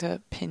just trying to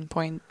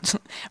pinpoint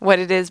what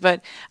it is,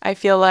 but I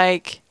feel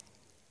like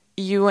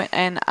you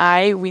and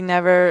we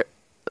never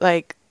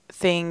like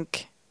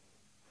think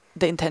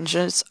the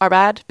intentions are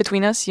bad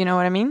between us. You know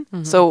what I mean?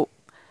 Mm-hmm. So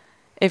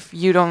if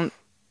you don't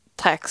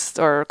text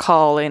or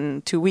call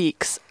in 2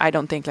 weeks, I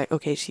don't think like,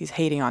 okay, she's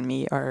hating on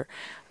me, or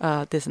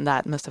this and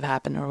that must have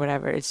happened or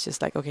whatever. It's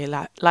just like, okay,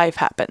 life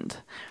happened.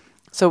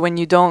 So when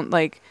you don't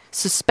like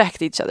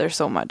suspect each other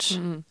so much,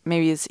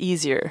 maybe it's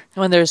easier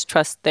when there's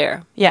trust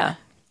there. Yeah.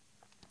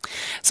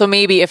 So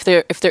maybe if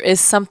there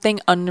is something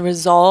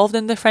unresolved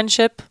in the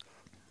friendship,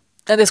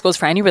 and this goes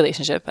for any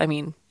relationship. I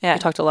mean, we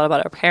talked a lot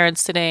about our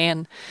parents today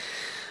and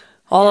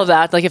all of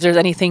that. Like if there's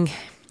anything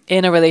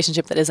in a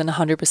relationship that isn't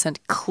 100%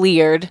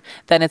 cleared,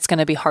 then it's going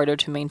to be harder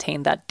to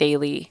maintain that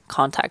daily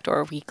contact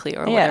or weekly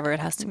or whatever it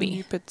has to be.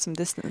 You put some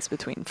distance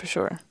between for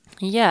sure.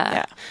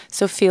 Yeah.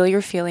 So feel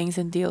your feelings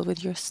and deal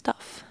with your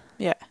stuff.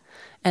 Yeah.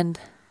 And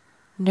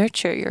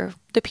nurture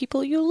the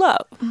people you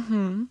love.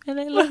 Mm-hmm. And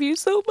I love you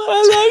so much.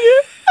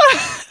 I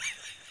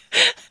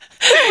love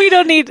you. We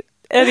don't need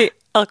any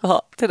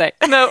alcohol tonight.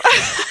 No.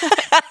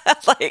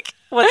 Like,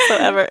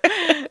 whatsoever.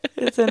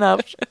 It's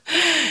enough.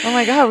 Oh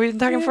my God, we've been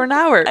talking for an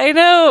hour. I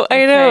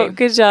know.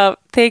 Good job.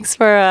 Thanks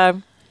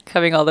for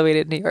coming all the way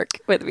to New York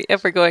with me and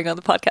for going on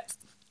the podcast.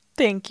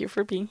 Thank you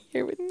for being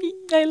here with me.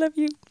 I love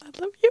you. I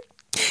love you.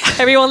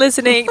 Everyone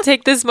listening,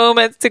 take this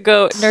moment to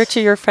go nurture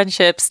your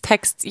friendships,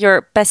 text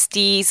your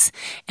besties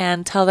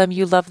and tell them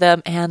you love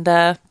them, and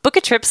book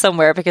a trip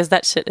somewhere, because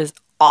that shit is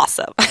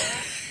awesome.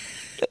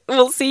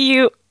 We'll see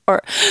you,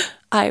 or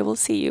I will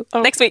see you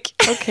next week.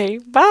 Okay,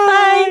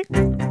 bye.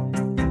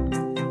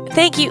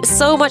 Thank you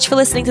so much for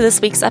listening to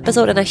this week's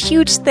episode, and a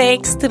huge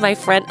thanks to my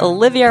friend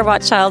Olivia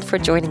Rothschild for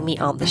joining me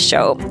on the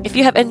show. If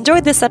you have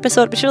enjoyed this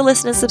episode, be sure to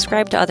listen and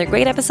subscribe to other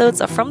great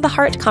episodes of From the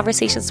Heart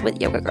Conversations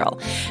with Yoga Girl.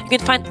 You can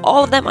find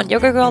all of them on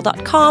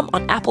yogagirl.com,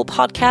 on Apple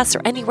Podcasts,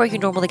 or anywhere you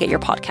normally get your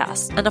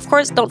podcasts. And of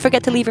course, don't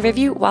forget to leave a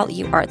review while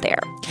you are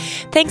there.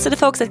 Thanks to the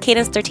folks at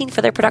Cadence 13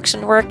 for their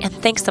production work, and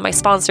thanks to my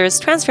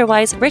sponsors,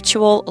 TransferWise,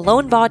 Ritual,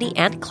 Lone Body,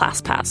 and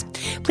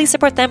ClassPass. Please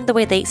support them the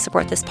way they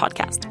support this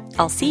podcast.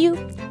 I'll see you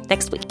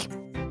next week.